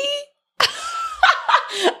Judy?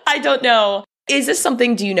 I don't know. Is this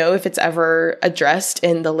something, do you know if it's ever addressed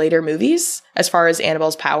in the later movies as far as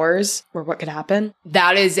Annabelle's powers or what could happen?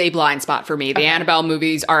 That is a blind spot for me. The Annabelle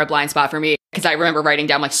movies are a blind spot for me because I remember writing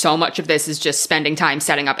down so much of this is just spending time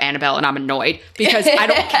setting up Annabelle and I'm annoyed because I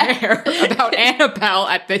don't care about Annabelle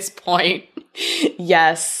at this point.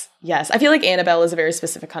 Yes. I feel like Annabelle is a very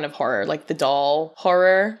specific kind of horror, the doll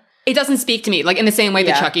horror. It doesn't speak to me, in the same way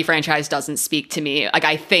the Chucky franchise doesn't speak to me.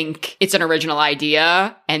 I think it's an original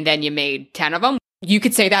idea, and then you made 10 of them. You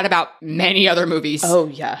could say that about many other movies. Oh,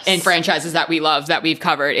 yes. And franchises that we love, that we've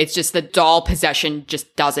covered. It's just the doll possession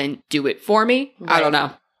just doesn't do it for me. Right. I don't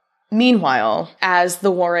know. Meanwhile, as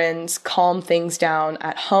the Warrens calm things down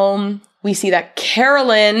at home, we see that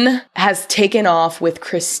Carolyn has taken off with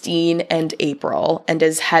Christine and April and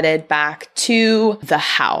is headed back to the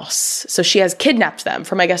house. So she has kidnapped them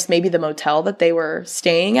from, I guess, maybe the motel that they were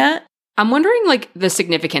staying at. I'm wondering, the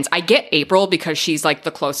significance. I get April because she's,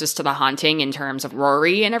 the closest to the haunting in terms of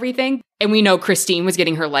Rory and everything. And we know Christine was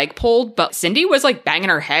getting her leg pulled, but Cindy was, banging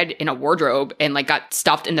her head in a wardrobe and, got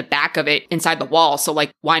stuffed in the back of it inside the wall. So,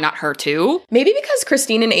 why not her too? Maybe because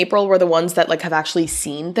Christine and April were the ones that, have actually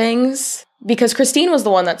seen things. Because Christine was the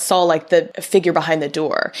one that saw like the figure behind the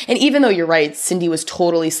door. And even though you're right, Cindy was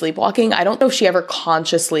totally sleepwalking, I don't know if she ever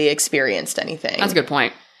consciously experienced anything. That's a good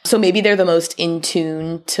point. So maybe they're the most in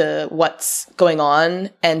tune to what's going on.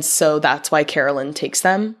 And so that's why Carolyn takes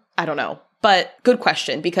them. I don't know. But good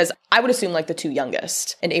question, because I would assume like the two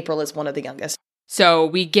youngest, and April is one of the youngest. So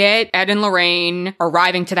we get Ed and Lorraine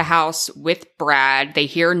arriving to the house with Brad. They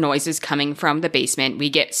hear noises coming from the basement. We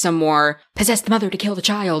get some more possess the mother to kill the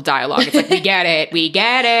child dialogue. It's like, we get it. We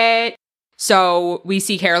get it. So we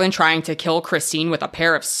see Carolyn trying to kill Christine with a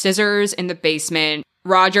pair of scissors in the basement.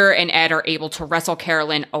 Roger and Ed are able to wrestle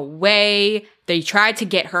Carolyn away. They try to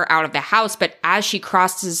get her out of the house, but as she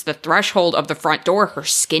crosses the threshold of the front door, her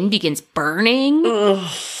skin begins burning.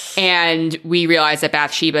 Ugh. And we realize that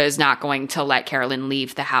Bathsheba is not going to let Carolyn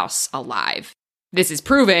leave the house alive. This is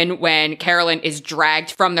proven when Carolyn is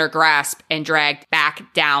dragged from their grasp and dragged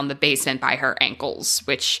back down the basement by her ankles,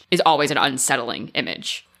 which is always an unsettling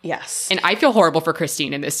image. Yes. And I feel horrible for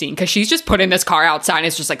Christine in this scene because she's just put in this car outside and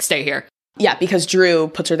it's just like, stay here. Yeah, because Drew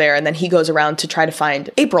puts her there and then he goes around to try to find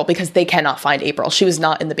April because they cannot find April. She was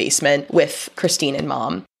not in the basement with Christine and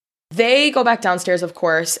Mom. They go back downstairs, of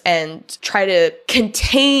course, and try to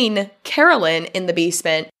contain Carolyn in the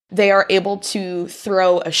basement. They are able to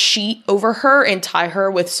throw a sheet over her and tie her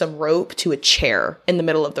with some rope to a chair in the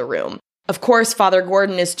middle of the room. Of course, Father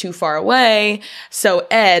Gordon is too far away, so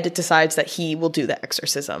Ed decides that he will do the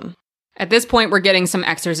exorcism. At this point, we're getting some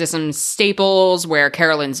exorcism staples where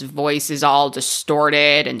Carolyn's voice is all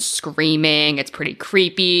distorted and screaming. It's pretty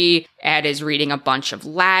creepy. Ed is reading a bunch of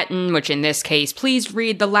Latin, which in this case, please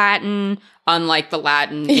read the Latin, unlike the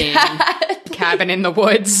Latin in Cabin in the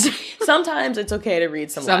Woods. Sometimes it's okay to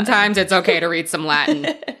read some Latin. Sometimes it's okay to read some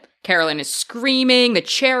Latin. Carolyn is screaming. The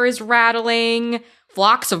chair is rattling.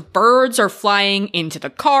 Flocks of birds are flying into the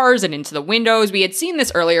cars and into the windows. We had seen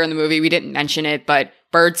this earlier in the movie. We didn't mention it, but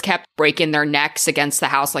birds kept breaking their necks against the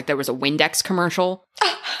house like there was a Windex commercial.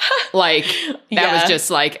 Like, that was just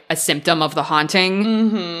like a symptom of the haunting.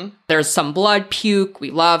 Mm-hmm. There's some blood puke. We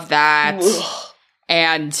love that. Ugh.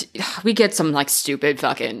 And we get some like stupid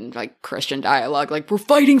fucking like Christian dialogue. Like, we're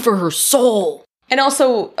fighting for her soul. And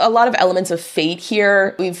also a lot of elements of fate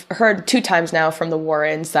here. We've heard 2 times now from the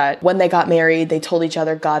Warrens that when they got married, they told each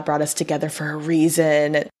other God brought us together for a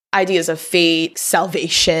reason. Ideas of fate,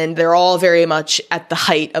 salvation, they're all very much at the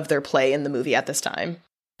height of their play in the movie at this time.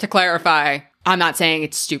 To clarify, I'm not saying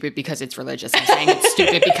it's stupid because it's religious. I'm saying it's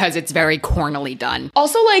stupid because it's very cornily done.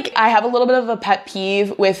 Also, like, I have a little bit of a pet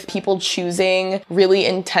peeve with people choosing really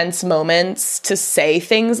intense moments to say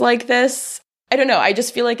things like this. I don't know. I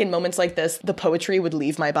just feel like in moments like this, the poetry would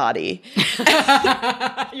leave my body.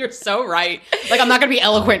 You're so right. Like, I'm not going to be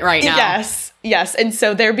eloquent right now. Yes. And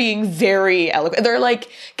so they're being very eloquent. They're like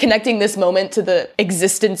connecting this moment to the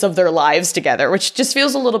existence of their lives together, which just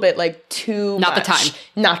feels a little bit like too much.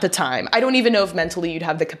 Not the time. I don't even know if mentally you'd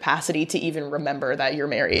have the capacity to even remember that you're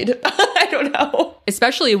married. I don't know.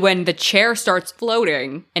 Especially when the chair starts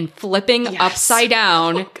floating and flipping upside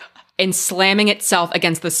down and slamming itself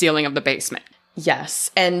against the ceiling of the basement.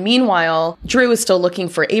 Yes. And meanwhile, Drew is still looking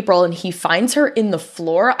for April and he finds her in the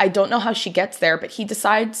floor. I don't know how she gets there, but he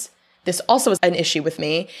decides, this also is an issue with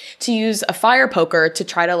me, to use a fire poker to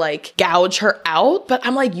try to like gouge her out. But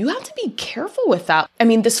I'm like, you have to be careful with that. I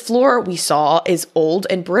mean, this floor we saw is old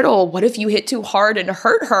and brittle. What if you hit too hard and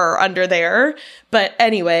hurt her under there? But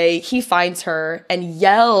anyway, he finds her and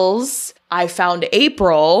yells, I found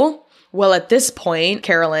April. Well, at this point,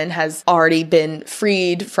 Carolyn has already been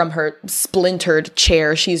freed from her splintered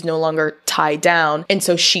chair. She's no longer tied down. And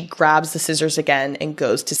so she grabs the scissors again and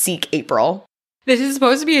goes to seek April. This is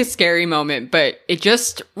supposed to be a scary moment, but it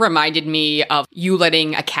just reminded me of you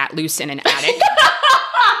letting a cat loose in an attic.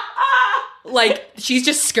 Like, she's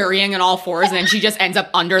just scurrying on all fours and then she just ends up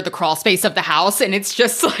under the crawl space of the house. And it's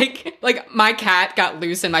just like my cat got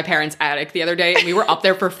loose in my parents' attic the other day and we were up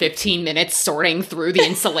there for 15 minutes sorting through the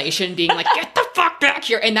insulation, being like, get the fuck back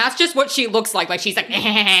here. And that's just what she looks like. Like, she's like,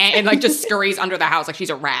 and like just scurries under the house like she's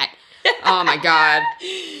a rat. Oh my God.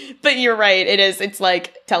 But you're right. It is. It's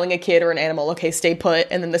like telling a kid or an animal, okay, stay put.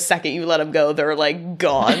 And then the second you let them go, they're like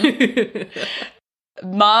gone.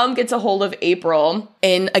 Mom gets a hold of April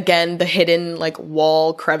in, again, the hidden, like,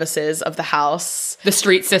 wall crevices of the house. The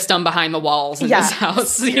street system behind the walls in this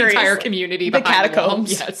house. Seriously. The entire community behind the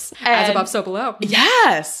catacombs. The yes. As above, so below.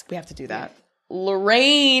 Yes. We have to do that.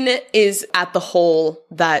 Lorraine is at the hole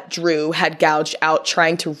that Drew had gouged out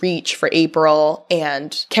trying to reach for April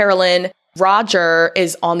and Carolyn. Roger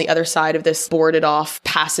is on the other side of this boarded off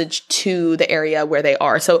passage to the area where they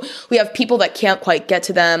are. So we have people that can't quite get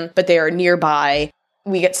to them, but they are nearby.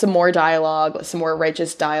 We get some more dialogue, some more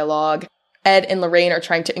righteous dialogue. Ed and Lorraine are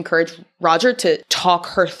trying to encourage Roger to talk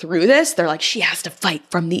her through this. They're like, she has to fight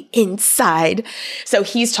from the inside. So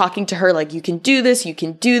he's talking to her like, you can do this,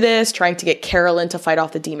 trying to get Carolyn to fight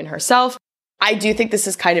off the demon herself. I do think this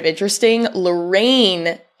is kind of interesting.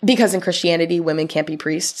 Lorraine, because in Christianity, women can't be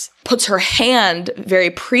priests, puts her hand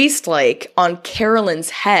very priest-like on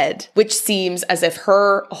Carolyn's head, which seems as if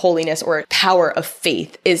her holiness or power of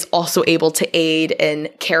faith is also able to aid in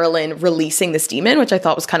Carolyn releasing this demon, which I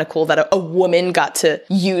thought was kind of cool that a woman got to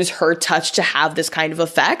use her touch to have this kind of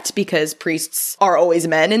effect, because priests are always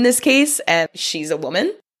men in this case, and she's a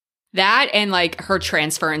woman. That and like her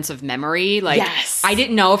transference of memory. Like, yes. I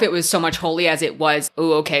didn't know if it was so much holy as it was,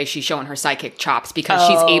 oh, okay, she's showing her psychic chops, because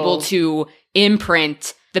she's able to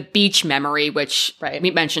imprint the beach memory, which we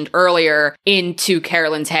mentioned earlier, into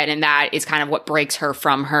Carolyn's head. And that is kind of what breaks her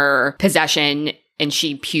from her possession. And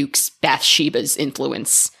she pukes Bathsheba's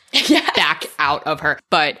influence back out of her.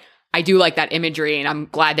 But I do like that imagery, and I'm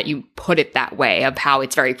glad that you put it that way, of how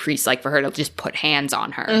it's very priest-like for her to just put hands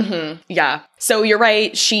on her. Mm-hmm. Yeah. So you're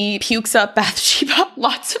right. She pukes up Bathsheba.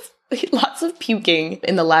 Lots of puking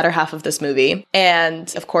in the latter half of this movie.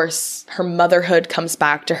 And of course, her motherhood comes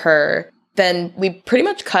back to her. Then we pretty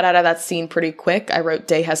much cut out of that scene pretty quick. I wrote,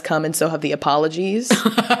 day has come and so have the apologies.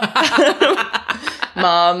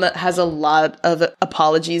 Mom has a lot of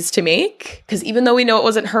apologies to make, because even though we know it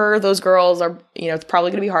wasn't her, those girls are, it's probably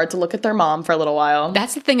going to be hard to look at their mom for a little while.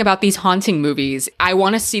 That's the thing about these haunting movies. I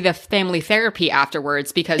want to see the family therapy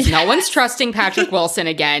afterwards, because no one's trusting Patrick Wilson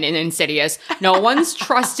again in Insidious. No one's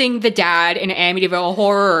trusting the dad in Amityville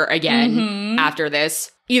Horror again after this.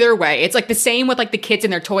 Either way, it's like the same with like the kids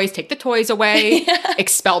and their toys. Take the toys away,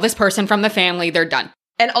 expel this person from the family, they're done.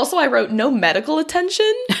 And also I wrote no medical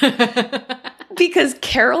attention. Because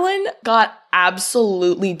Carolyn got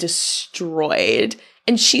absolutely destroyed.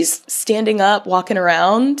 And she's standing up, walking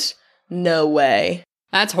around. No way.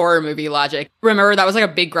 That's horror movie logic. Remember, that was like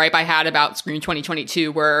a big gripe I had about Scream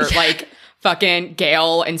 2022, where like fucking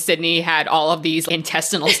Gail and Sydney had all of these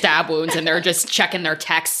intestinal stab wounds, and they're just checking their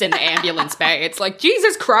texts in the ambulance bay. It's like,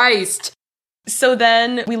 Jesus Christ. So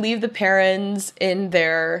then we leave the Perrins in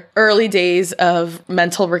their early days of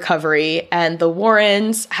mental recovery, and the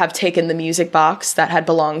Warrens have taken the music box that had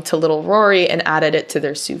belonged to little Rory and added it to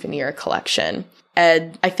their souvenir collection.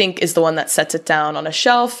 Ed, I think, is the one that sets it down on a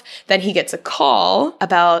shelf. Then he gets a call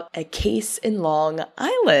about a case in Long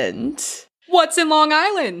Island. What's in Long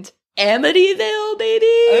Island? Amityville, baby!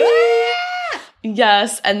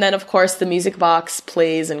 Yes, and then of course the music box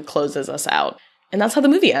plays and closes us out. And that's how the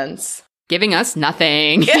movie ends. Giving us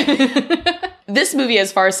nothing. This movie,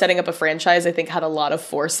 as far as setting up a franchise, I think had a lot of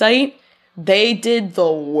foresight. They did the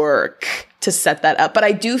work to set that up. But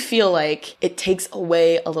I do feel like it takes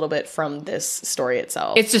away a little bit from this story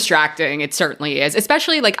itself. It's distracting. It certainly is.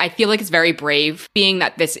 Especially, like, I feel like it's very brave, being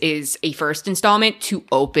that this is a first installment, to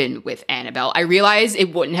open with Annabelle. I realize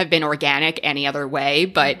it wouldn't have been organic any other way,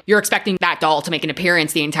 but you're expecting that doll to make an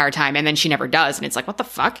appearance the entire time, and then she never does. And it's like, what the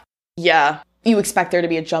fuck? Yeah. You expect there to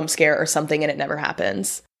be a jump scare or something, and it never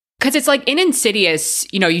happens. Because it's like in Insidious,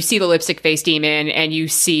 you see the lipstick face demon, and you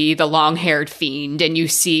see the long-haired fiend, and you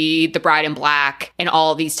see the bride in black, and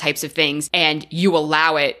all these types of things, and you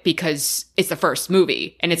allow it because it's the first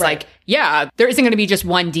movie. And it's like, yeah, there isn't going to be just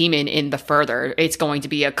one demon in the further. It's going to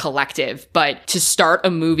be a collective. But to start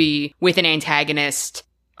a movie with an antagonist,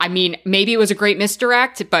 I mean, maybe it was a great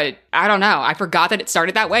misdirect, but I don't know. I forgot that it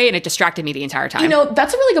started that way, and it distracted me the entire time.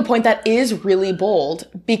 That's a really good point. That is really bold,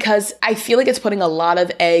 because I feel like it's putting a lot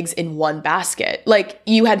of eggs in one basket. Like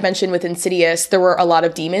you had mentioned with Insidious, there were a lot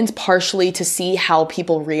of demons, partially to see how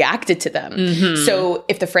people reacted to them. Mm-hmm. So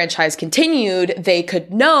if the franchise continued, they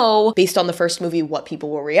could know, based on the first movie, what people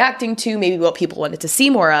were reacting to, maybe what people wanted to see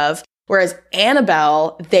more of. Whereas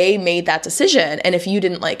Annabelle, they made that decision. And if you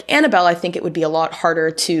didn't like Annabelle, I think it would be a lot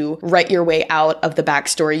harder to write your way out of the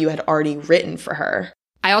backstory you had already written for her.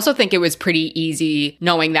 I also think it was pretty easy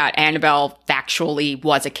knowing that Annabelle factually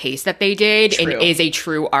was a case that they did and is a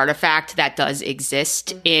true artifact that does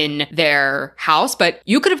exist in their house. But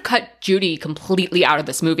you could have cut Judy completely out of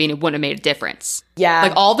this movie and it wouldn't have made a difference. Yeah.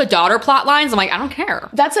 Like all the daughter plot lines, I'm like, I don't care.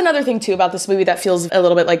 That's another thing too about this movie that feels a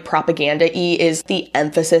little bit like propaganda-y, is the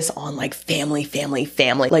emphasis on like family,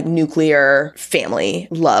 like nuclear family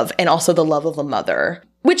love, and also the love of a mother,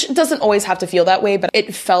 which doesn't always have to feel that way, but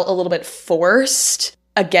it felt a little bit forced.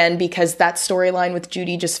 Again, because that storyline with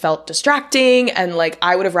Judy just felt distracting, and like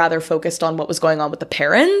I would have rather focused on what was going on with the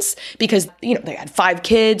parents, because, they had 5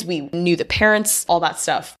 kids, we knew the parents, all that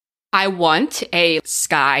stuff. I want a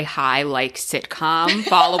Sky High like sitcom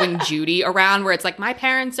following Judy around where it's like, my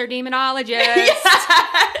parents are demonologists.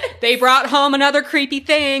 Yes. They brought home another creepy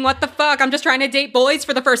thing. What the fuck? I'm just trying to date boys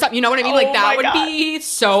for the first time. You know what I mean? Like, that would be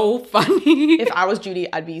so funny. If I was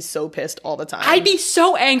Judy, I'd be so pissed all the time. I'd be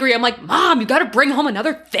so angry. I'm like, Mom, you gotta bring home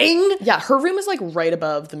another thing. Yeah, her room is like right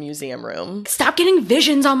above the museum room. Stop getting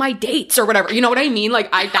visions on my dates or whatever. You know what I mean?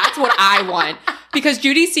 Like, that's what I want. Because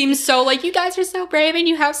Judy seems so like, you guys are so brave and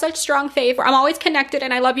you have such strong faith. I'm always connected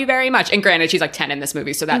and I love you very much. And granted, she's like 10 in this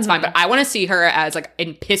movie, so that's fine. But I want to see her as like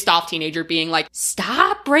a pissed off teenager being like,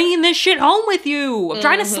 stop bringing this shit home with you. I'm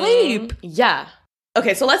trying to sleep. Yeah.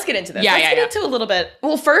 Okay, so let's get into this. Let's get into a little bit.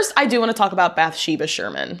 Well, first, I do want to talk about Bathsheba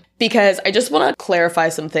Sherman because I just want to clarify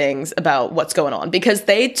some things about what's going on because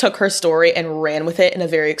they took her story and ran with it in a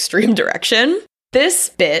very extreme direction. This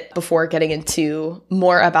bit, before getting into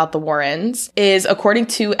more about the Warrens, is according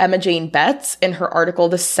to Emma Jane Betts in her article,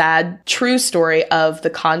 The Sad True Story of the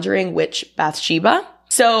Conjuring Witch Bathsheba.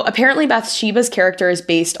 So apparently Bathsheba's character is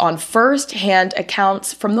based on first-hand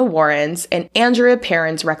accounts from the Warrens and Andrea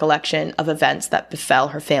Perron's recollection of events that befell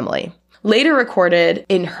her family. Later recorded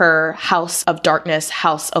in her House of Darkness,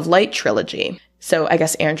 House of Light trilogy. So I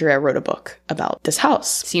guess Andrea wrote a book about this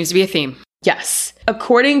house. Seems to be a theme. Yes.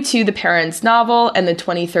 According to the Perrons novel and the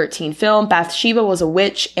 2013 film, Bathsheba was a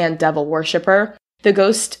witch and devil worshipper. The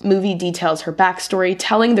Ghost movie details her backstory,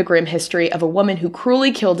 telling the grim history of a woman who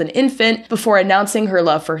cruelly killed an infant before announcing her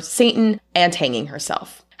love for Satan and hanging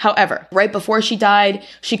herself. However, right before she died,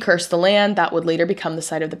 she cursed the land that would later become the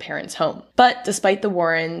site of the Perrons' home. But despite the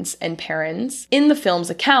Warrens and Perrons in the film's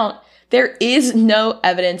account, there is no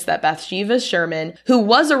evidence that Bathsheba Sherman, who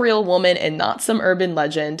was a real woman and not some urban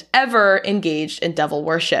legend, ever engaged in devil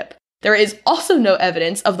worship. There is also no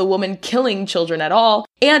evidence of the woman killing children at all,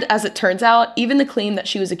 and as it turns out, even the claim that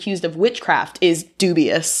she was accused of witchcraft is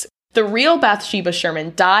dubious. The real Bathsheba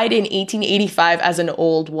Sherman died in 1885 as an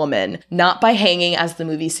old woman, not by hanging as the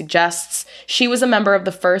movie suggests. She was a member of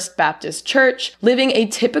the First Baptist Church, living a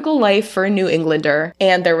typical life for a New Englander,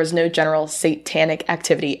 and there was no general satanic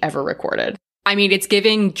activity ever recorded. I mean, it's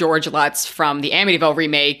giving George Lutz from the Amityville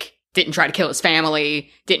remake, didn't try to kill his family,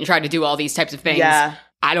 didn't try to do all these types of things. Yeah.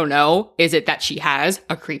 I don't know. Is it that she has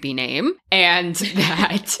a creepy name and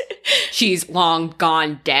that she's long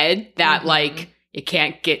gone dead, that like it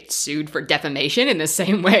can't get sued for defamation in the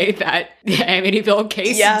same way that the Amityville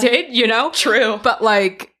case did, you know? True. But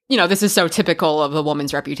like, you know, this is so typical of a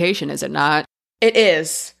woman's reputation, is it not? It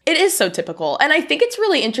is. It is so typical. And I think it's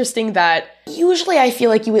really interesting that usually I feel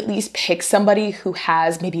like you at least pick somebody who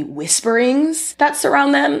has maybe whisperings that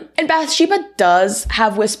surround them. And Bathsheba does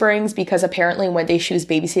have whisperings because apparently one day she was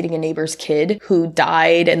babysitting a neighbor's kid who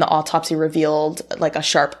died and the autopsy revealed like a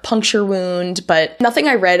sharp puncture wound. But nothing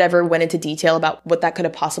I read ever went into detail about what that could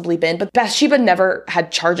have possibly been. But Bathsheba never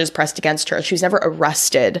had charges pressed against her. She was never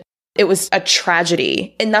arrested. It was a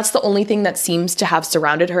tragedy. And that's the only thing that seems to have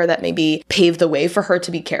surrounded her that maybe paved the way for her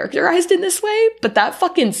to be characterized in this way. But that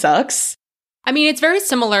fucking sucks. I mean, it's very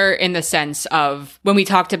similar in the sense of when we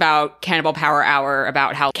talked about Cannibal Power Hour,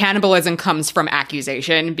 about how cannibalism comes from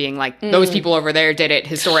accusation, being like, those people over there did it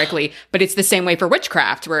historically. But it's the same way for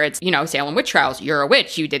witchcraft, where it's, you know, Salem witch trials. You're a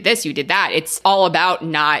witch. You did this. You did that. It's all about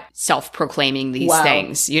not self-proclaiming these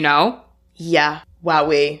things, you know? Yeah.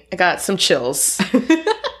 Wowee. I got some chills.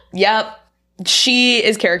 Yep. She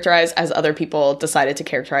is characterized as other people decided to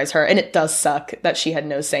characterize her, and it does suck that she had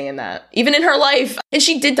no say in that. Even in her life. And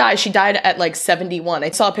she did die. She died at like 71. I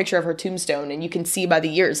saw a picture of her tombstone, and you can see by the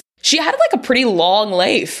years. She had like a pretty long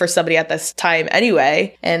life for somebody at this time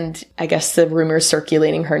anyway. And I guess the rumors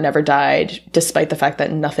circulating her never died, despite the fact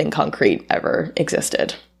that nothing concrete ever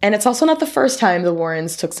existed. And it's also not the first time the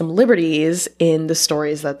Warrens took some liberties in the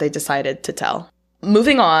stories that they decided to tell.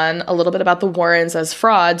 Moving on, a little bit about the Warrens as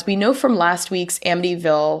frauds. We know from last week's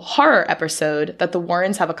Amityville horror episode that the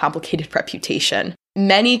Warrens have a complicated reputation.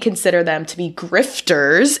 Many consider them to be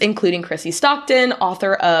grifters, including Chrissy Stockton,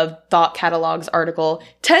 author of Thought Catalog's article,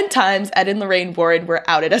 10 times Ed and Lorraine Warren were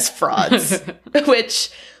outed as frauds,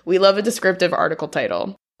 which we love a descriptive article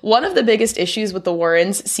title. One of the biggest issues with the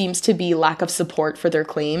Warrens seems to be lack of support for their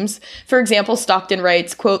claims. For example, Stockton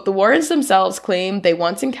writes, quote, "The Warrens themselves claim they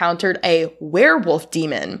once encountered a werewolf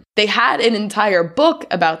demon. They had an entire book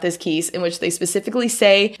about this case in which they specifically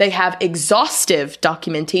say they have exhaustive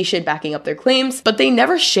documentation backing up their claims, but they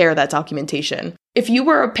never share that documentation. If you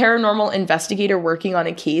were a paranormal investigator working on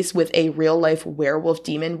a case with a real-life werewolf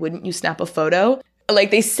demon, wouldn't you snap a photo?" Like,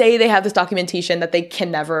 they say they have this documentation that they can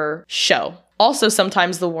never show. Also,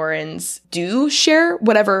 sometimes the Warrens do share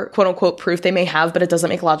whatever quote unquote proof they may have, but it doesn't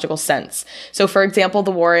make logical sense. So, for example,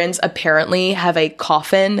 the Warrens apparently have a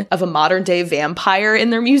coffin of a modern day vampire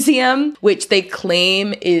in their museum, which they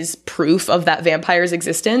claim is proof of that vampire's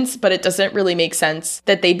existence, but it doesn't really make sense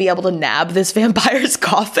that they'd be able to nab this vampire's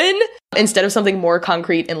coffin instead of something more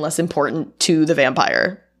concrete and less important to the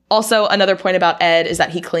vampire. Also, another point about Ed is that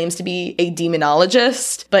he claims to be a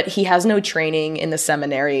demonologist, but he has no training in the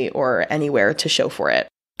seminary or anywhere to show for it.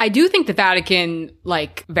 I do think the Vatican,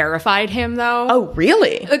 verified him, though. Oh,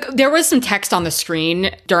 really? There was some text on the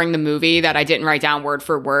screen during the movie that I didn't write down word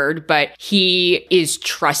for word, but he is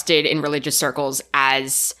trusted in religious circles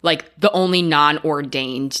as, the only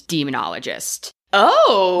non-ordained demonologist.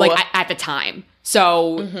 Oh! At the time.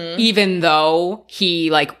 So even though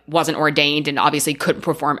he wasn't ordained and obviously couldn't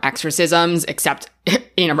perform exorcisms except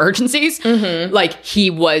in emergencies, he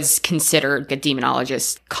was considered a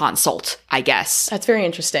demonologist consult, I guess. That's very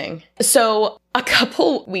interesting. So a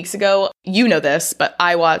couple weeks ago, you know this, but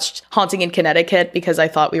I watched Haunting in Connecticut because I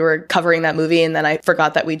thought we were covering that movie and then I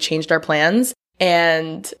forgot that we'd changed our plans.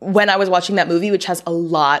 And when I was watching that movie, which has a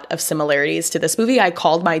lot of similarities to this movie, I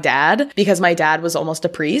called my dad because my dad was almost a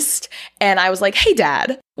priest. And I was like, hey,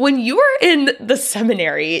 Dad, when you were in the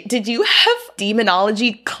seminary, did you have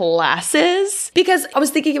demonology classes? Because I was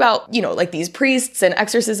thinking about, these priests and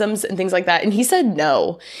exorcisms and things like that. And he said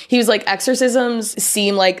no. He was like, exorcisms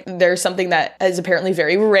seem like they're something that is apparently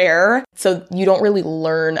very rare. So you don't really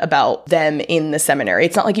learn about them in the seminary.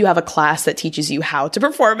 It's not like you have a class that teaches you how to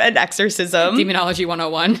perform an exorcism. Demonology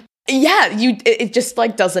 101. Yeah, it just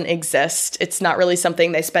doesn't exist. It's not really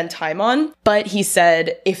something they spend time on. But he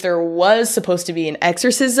said if there was supposed to be an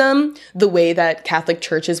exorcism, the way that Catholic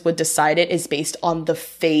churches would decide it is based on the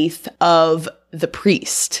faith of the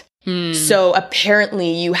priest. So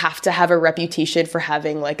apparently you have to have a reputation for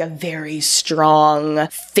having a very strong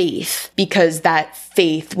faith because that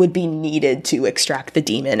faith would be needed to extract the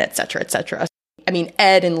demon, etc., etc. I mean,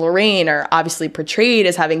 Ed and Lorraine are obviously portrayed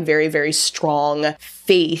as having very, very strong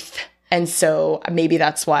faith. And so maybe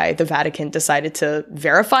that's why the Vatican decided to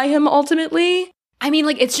verify him ultimately. I mean,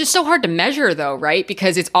 it's just so hard to measure, though, right?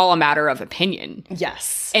 Because it's all a matter of opinion.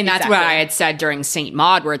 Yes. And that's what I had said during Saint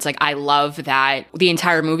Maud, where it's I love that the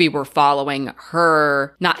entire movie we're following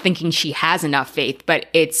her not thinking she has enough faith, but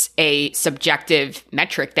it's a subjective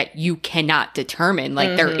metric that you cannot determine.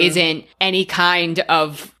 There isn't any kind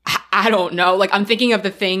of, I don't know, I'm thinking of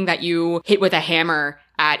the thing that you hit with a hammer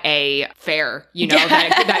at a fair,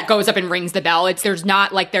 that goes up and rings the bell. There's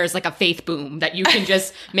not there's a faith boom that you can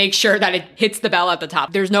just make sure that it hits the bell at the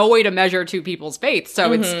top. There's no way to measure two people's faith.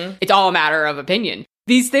 So it's all a matter of opinion.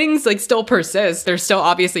 These things still persist. They're still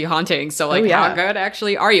obviously haunting. So how good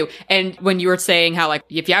actually are you? And when you were saying how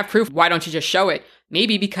if you have proof, why don't you just show it?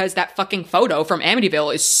 Maybe because that fucking photo from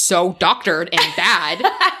Amityville is so doctored and bad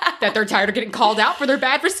that they're tired of getting called out for their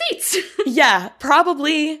bad receipts. Yeah,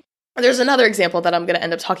 probably. There's another example that I'm going to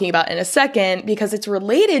end up talking about in a second because it's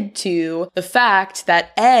related to the fact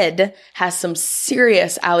that Ed has some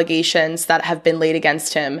serious allegations that have been laid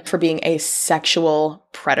against him for being a sexual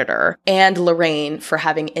predator and Lorraine for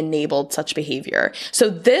having enabled such behavior. So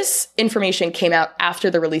this information came out after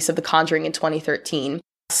the release of The Conjuring in 2013.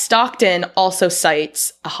 Stockton also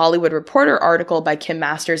cites a Hollywood Reporter article by Kim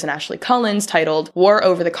Masters and Ashley Cullins titled War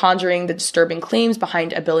Over the Conjuring, the Disturbing Claims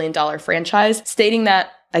Behind a Billion-Dollar Franchise, stating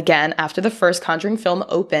that again, after the first Conjuring film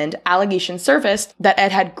opened, allegations surfaced that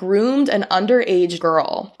Ed had groomed an underage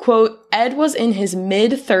girl. Quote, Ed was in his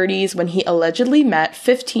mid-30s when he allegedly met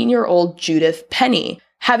 15-year-old Judith Penny.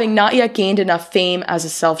 Having not yet gained enough fame as a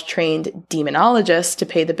self-trained demonologist to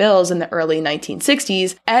pay the bills in the early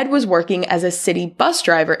 1960s, Ed was working as a city bus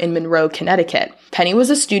driver in Monroe, Connecticut. Penny was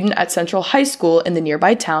a student at Central High School in the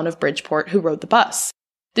nearby town of Bridgeport who rode the bus.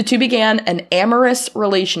 The two began an amorous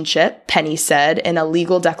relationship, Penny said in a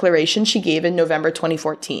legal declaration she gave in November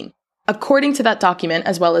 2014. According to that document,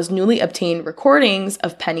 as well as newly obtained recordings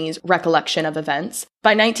of Penny's recollection of events,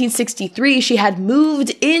 by 1963, she had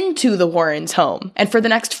moved into the Warrens' home. And for the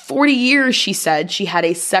next 40 years, she said, she had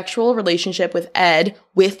a sexual relationship with Ed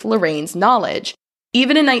with Lorraine's knowledge.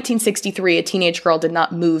 Even in 1963, a teenage girl did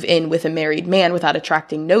not move in with a married man without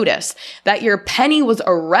attracting notice. That year, Penny was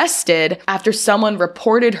arrested after someone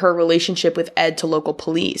reported her relationship with Ed to local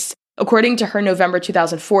police. According to her November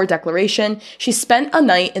 2004 declaration, she spent a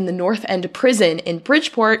night in the North End prison in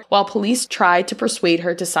Bridgeport while police tried to persuade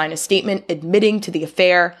her to sign a statement admitting to the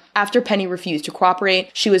affair. After Penny refused to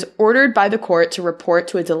cooperate, she was ordered by the court to report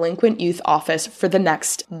to a delinquent youth office for the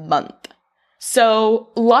next month. So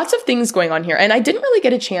lots of things going on here. And I didn't really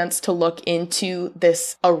get a chance to look into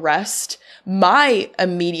this arrest. My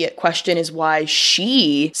immediate question is why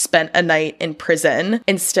she spent a night in prison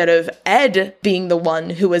instead of Ed being the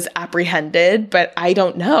one who was apprehended, but I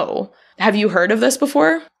don't know. Have you heard of this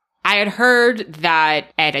before? I had heard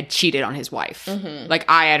that Ed had cheated on his wife. Like,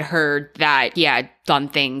 I had heard that he had done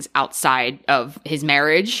things outside of his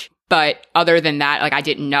marriage. But other than that, like, I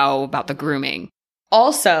didn't know about the grooming.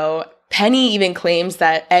 Also, Penny even claims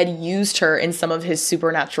that Ed used her in some of his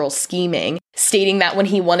supernatural scheming, stating that when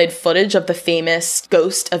he wanted footage of the famous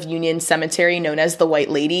ghost of Union Cemetery known as the White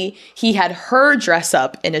Lady, he had her dress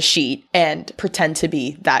up in a sheet and pretend to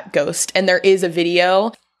be that ghost. And there is a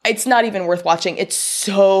video. It's not even worth watching. It's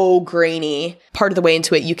so grainy. Part of the way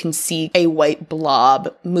into it, you can see a white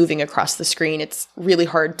blob moving across the screen. It's really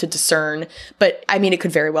hard to discern. But I mean, it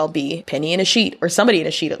could very well be Penny in a sheet, or somebody in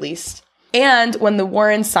a sheet at least. And when the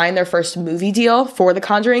Warrens signed their first movie deal for The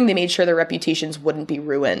Conjuring, they made sure their reputations wouldn't be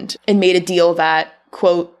ruined and made a deal that,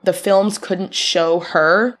 quote, the films couldn't show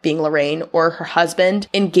her, being Lorraine, or her husband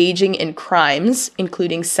engaging in crimes,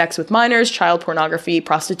 including sex with minors, child pornography,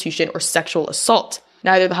 prostitution, or sexual assault.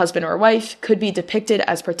 Neither the husband or wife could be depicted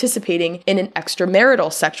as participating in an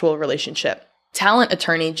extramarital sexual relationship. Talent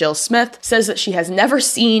attorney Jill Smith says that she has never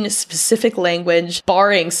seen specific language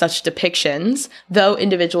barring such depictions, though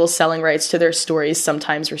individuals selling rights to their stories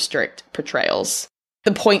sometimes restrict portrayals.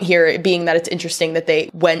 The point here being that it's interesting that they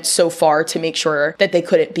went so far to make sure that they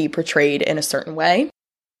couldn't be portrayed in a certain way.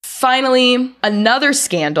 Finally, another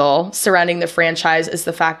scandal surrounding the franchise is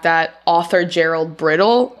the fact that author Gerald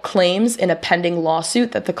Brittle claims in a pending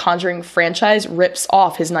lawsuit that the Conjuring franchise rips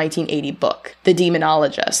off his 1980 book, The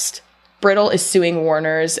Demonologist. Brittle is suing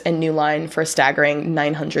Warner's and New Line for a staggering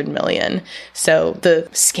 $900 million. So the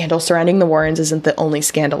scandal surrounding the Warrens isn't the only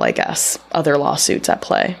scandal, I guess. Other lawsuits at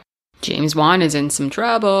play. James Wan is in some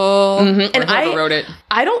trouble. And whoever wrote it.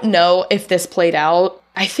 I don't know if this played out.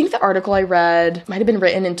 I think the article I read might have been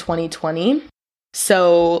written in 2020.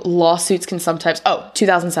 So lawsuits can sometimes,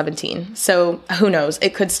 2017. So who knows?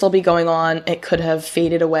 It could still be going on. It could have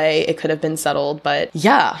faded away. It could have been settled. But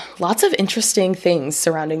yeah, lots of interesting things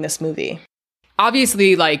surrounding this movie.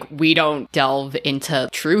 Obviously, like, we don't delve into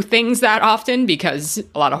true things that often because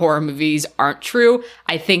a lot of horror movies aren't true.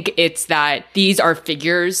 I think it's that these are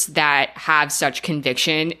figures that have such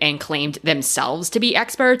conviction and claimed themselves to be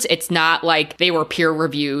experts. It's not like they were peer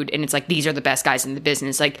reviewed and it's like, these are the best guys in the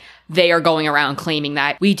business. Like, they are going around claiming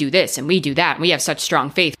that we do this and we do that and we have such strong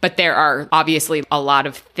faith. But there are obviously a lot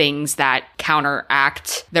of things that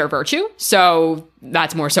counteract their virtue. So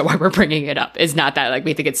that's more so why we're bringing it up. It's not that like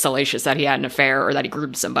we think it's salacious that he had an affair or that he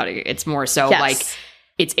groomed somebody. It's more so like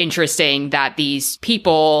it's interesting that these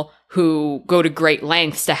people who go to great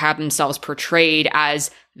lengths to have themselves portrayed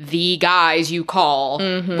as the guys you call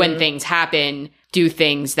when things happen do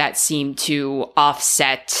things that seem to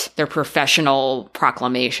offset their professional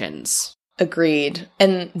proclamations. Agreed.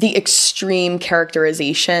 And the extreme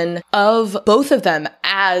characterization of both of them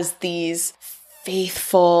as these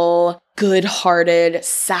faithful, good-hearted,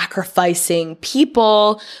 sacrificing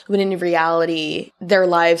people, when in reality, their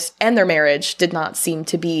lives and their marriage did not seem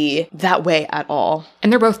to be that way at all.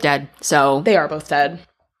 And they're both dead, so... They are both dead.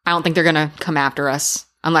 I don't think they're gonna come after us,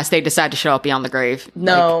 unless they decide to show up beyond the grave.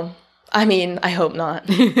 No. I mean, I hope not.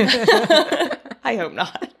 I hope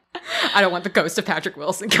not. I don't want the ghost of Patrick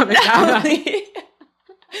Wilson coming down.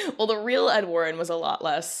 Well, the real Ed Warren was a lot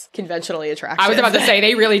less conventionally attractive. I was about to say,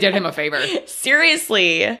 they really did him a favor.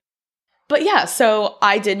 Seriously. But yeah, so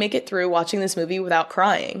I did make it through watching this movie without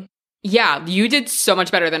crying. Yeah, you did so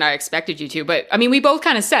much better than I expected you to. But, I mean, we both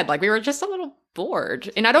kind of said, like, we were just a little bored.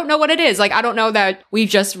 And I don't know what it is. Like, I don't know that we've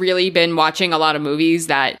just really been watching a lot of movies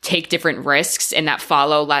that take different risks and that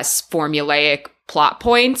follow less formulaic plot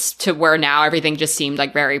points to where now everything just seemed,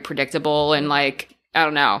 like, very predictable and, like, I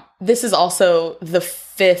don't know. This is also the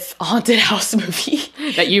 5th haunted house movie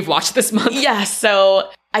that you've watched this month. Yeah, so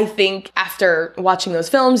I think after watching those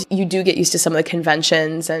films, you do get used to some of the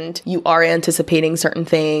conventions and you are anticipating certain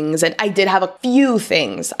things. And I did have a few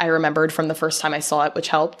things I remembered from the first time I saw it, which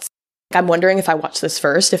helped. I'm wondering if I watched this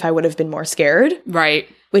first, if I would have been more scared. Right.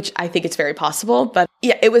 Which I think it's very possible. But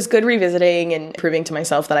yeah, it was good revisiting and proving to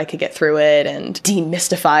myself that I could get through it and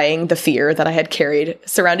demystifying the fear that I had carried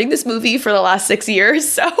surrounding this movie for the last 6 years.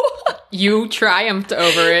 So you triumphed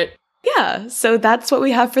over it. Yeah, so that's what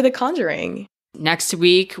we have for The Conjuring. Next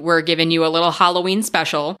week, we're giving you a little Halloween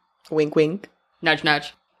special. Wink, wink. Nudge,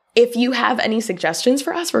 nudge. If you have any suggestions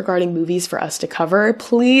for us regarding movies for us to cover,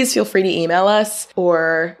 please feel free to email us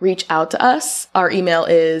or reach out to us. Our email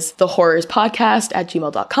is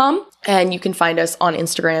thehorrorspodcast@gmail.com. And you can find us on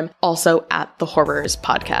Instagram, also at The Horrors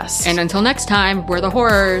Podcast. And until next time, we're the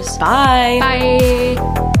Horrors. Bye.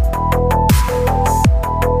 Bye.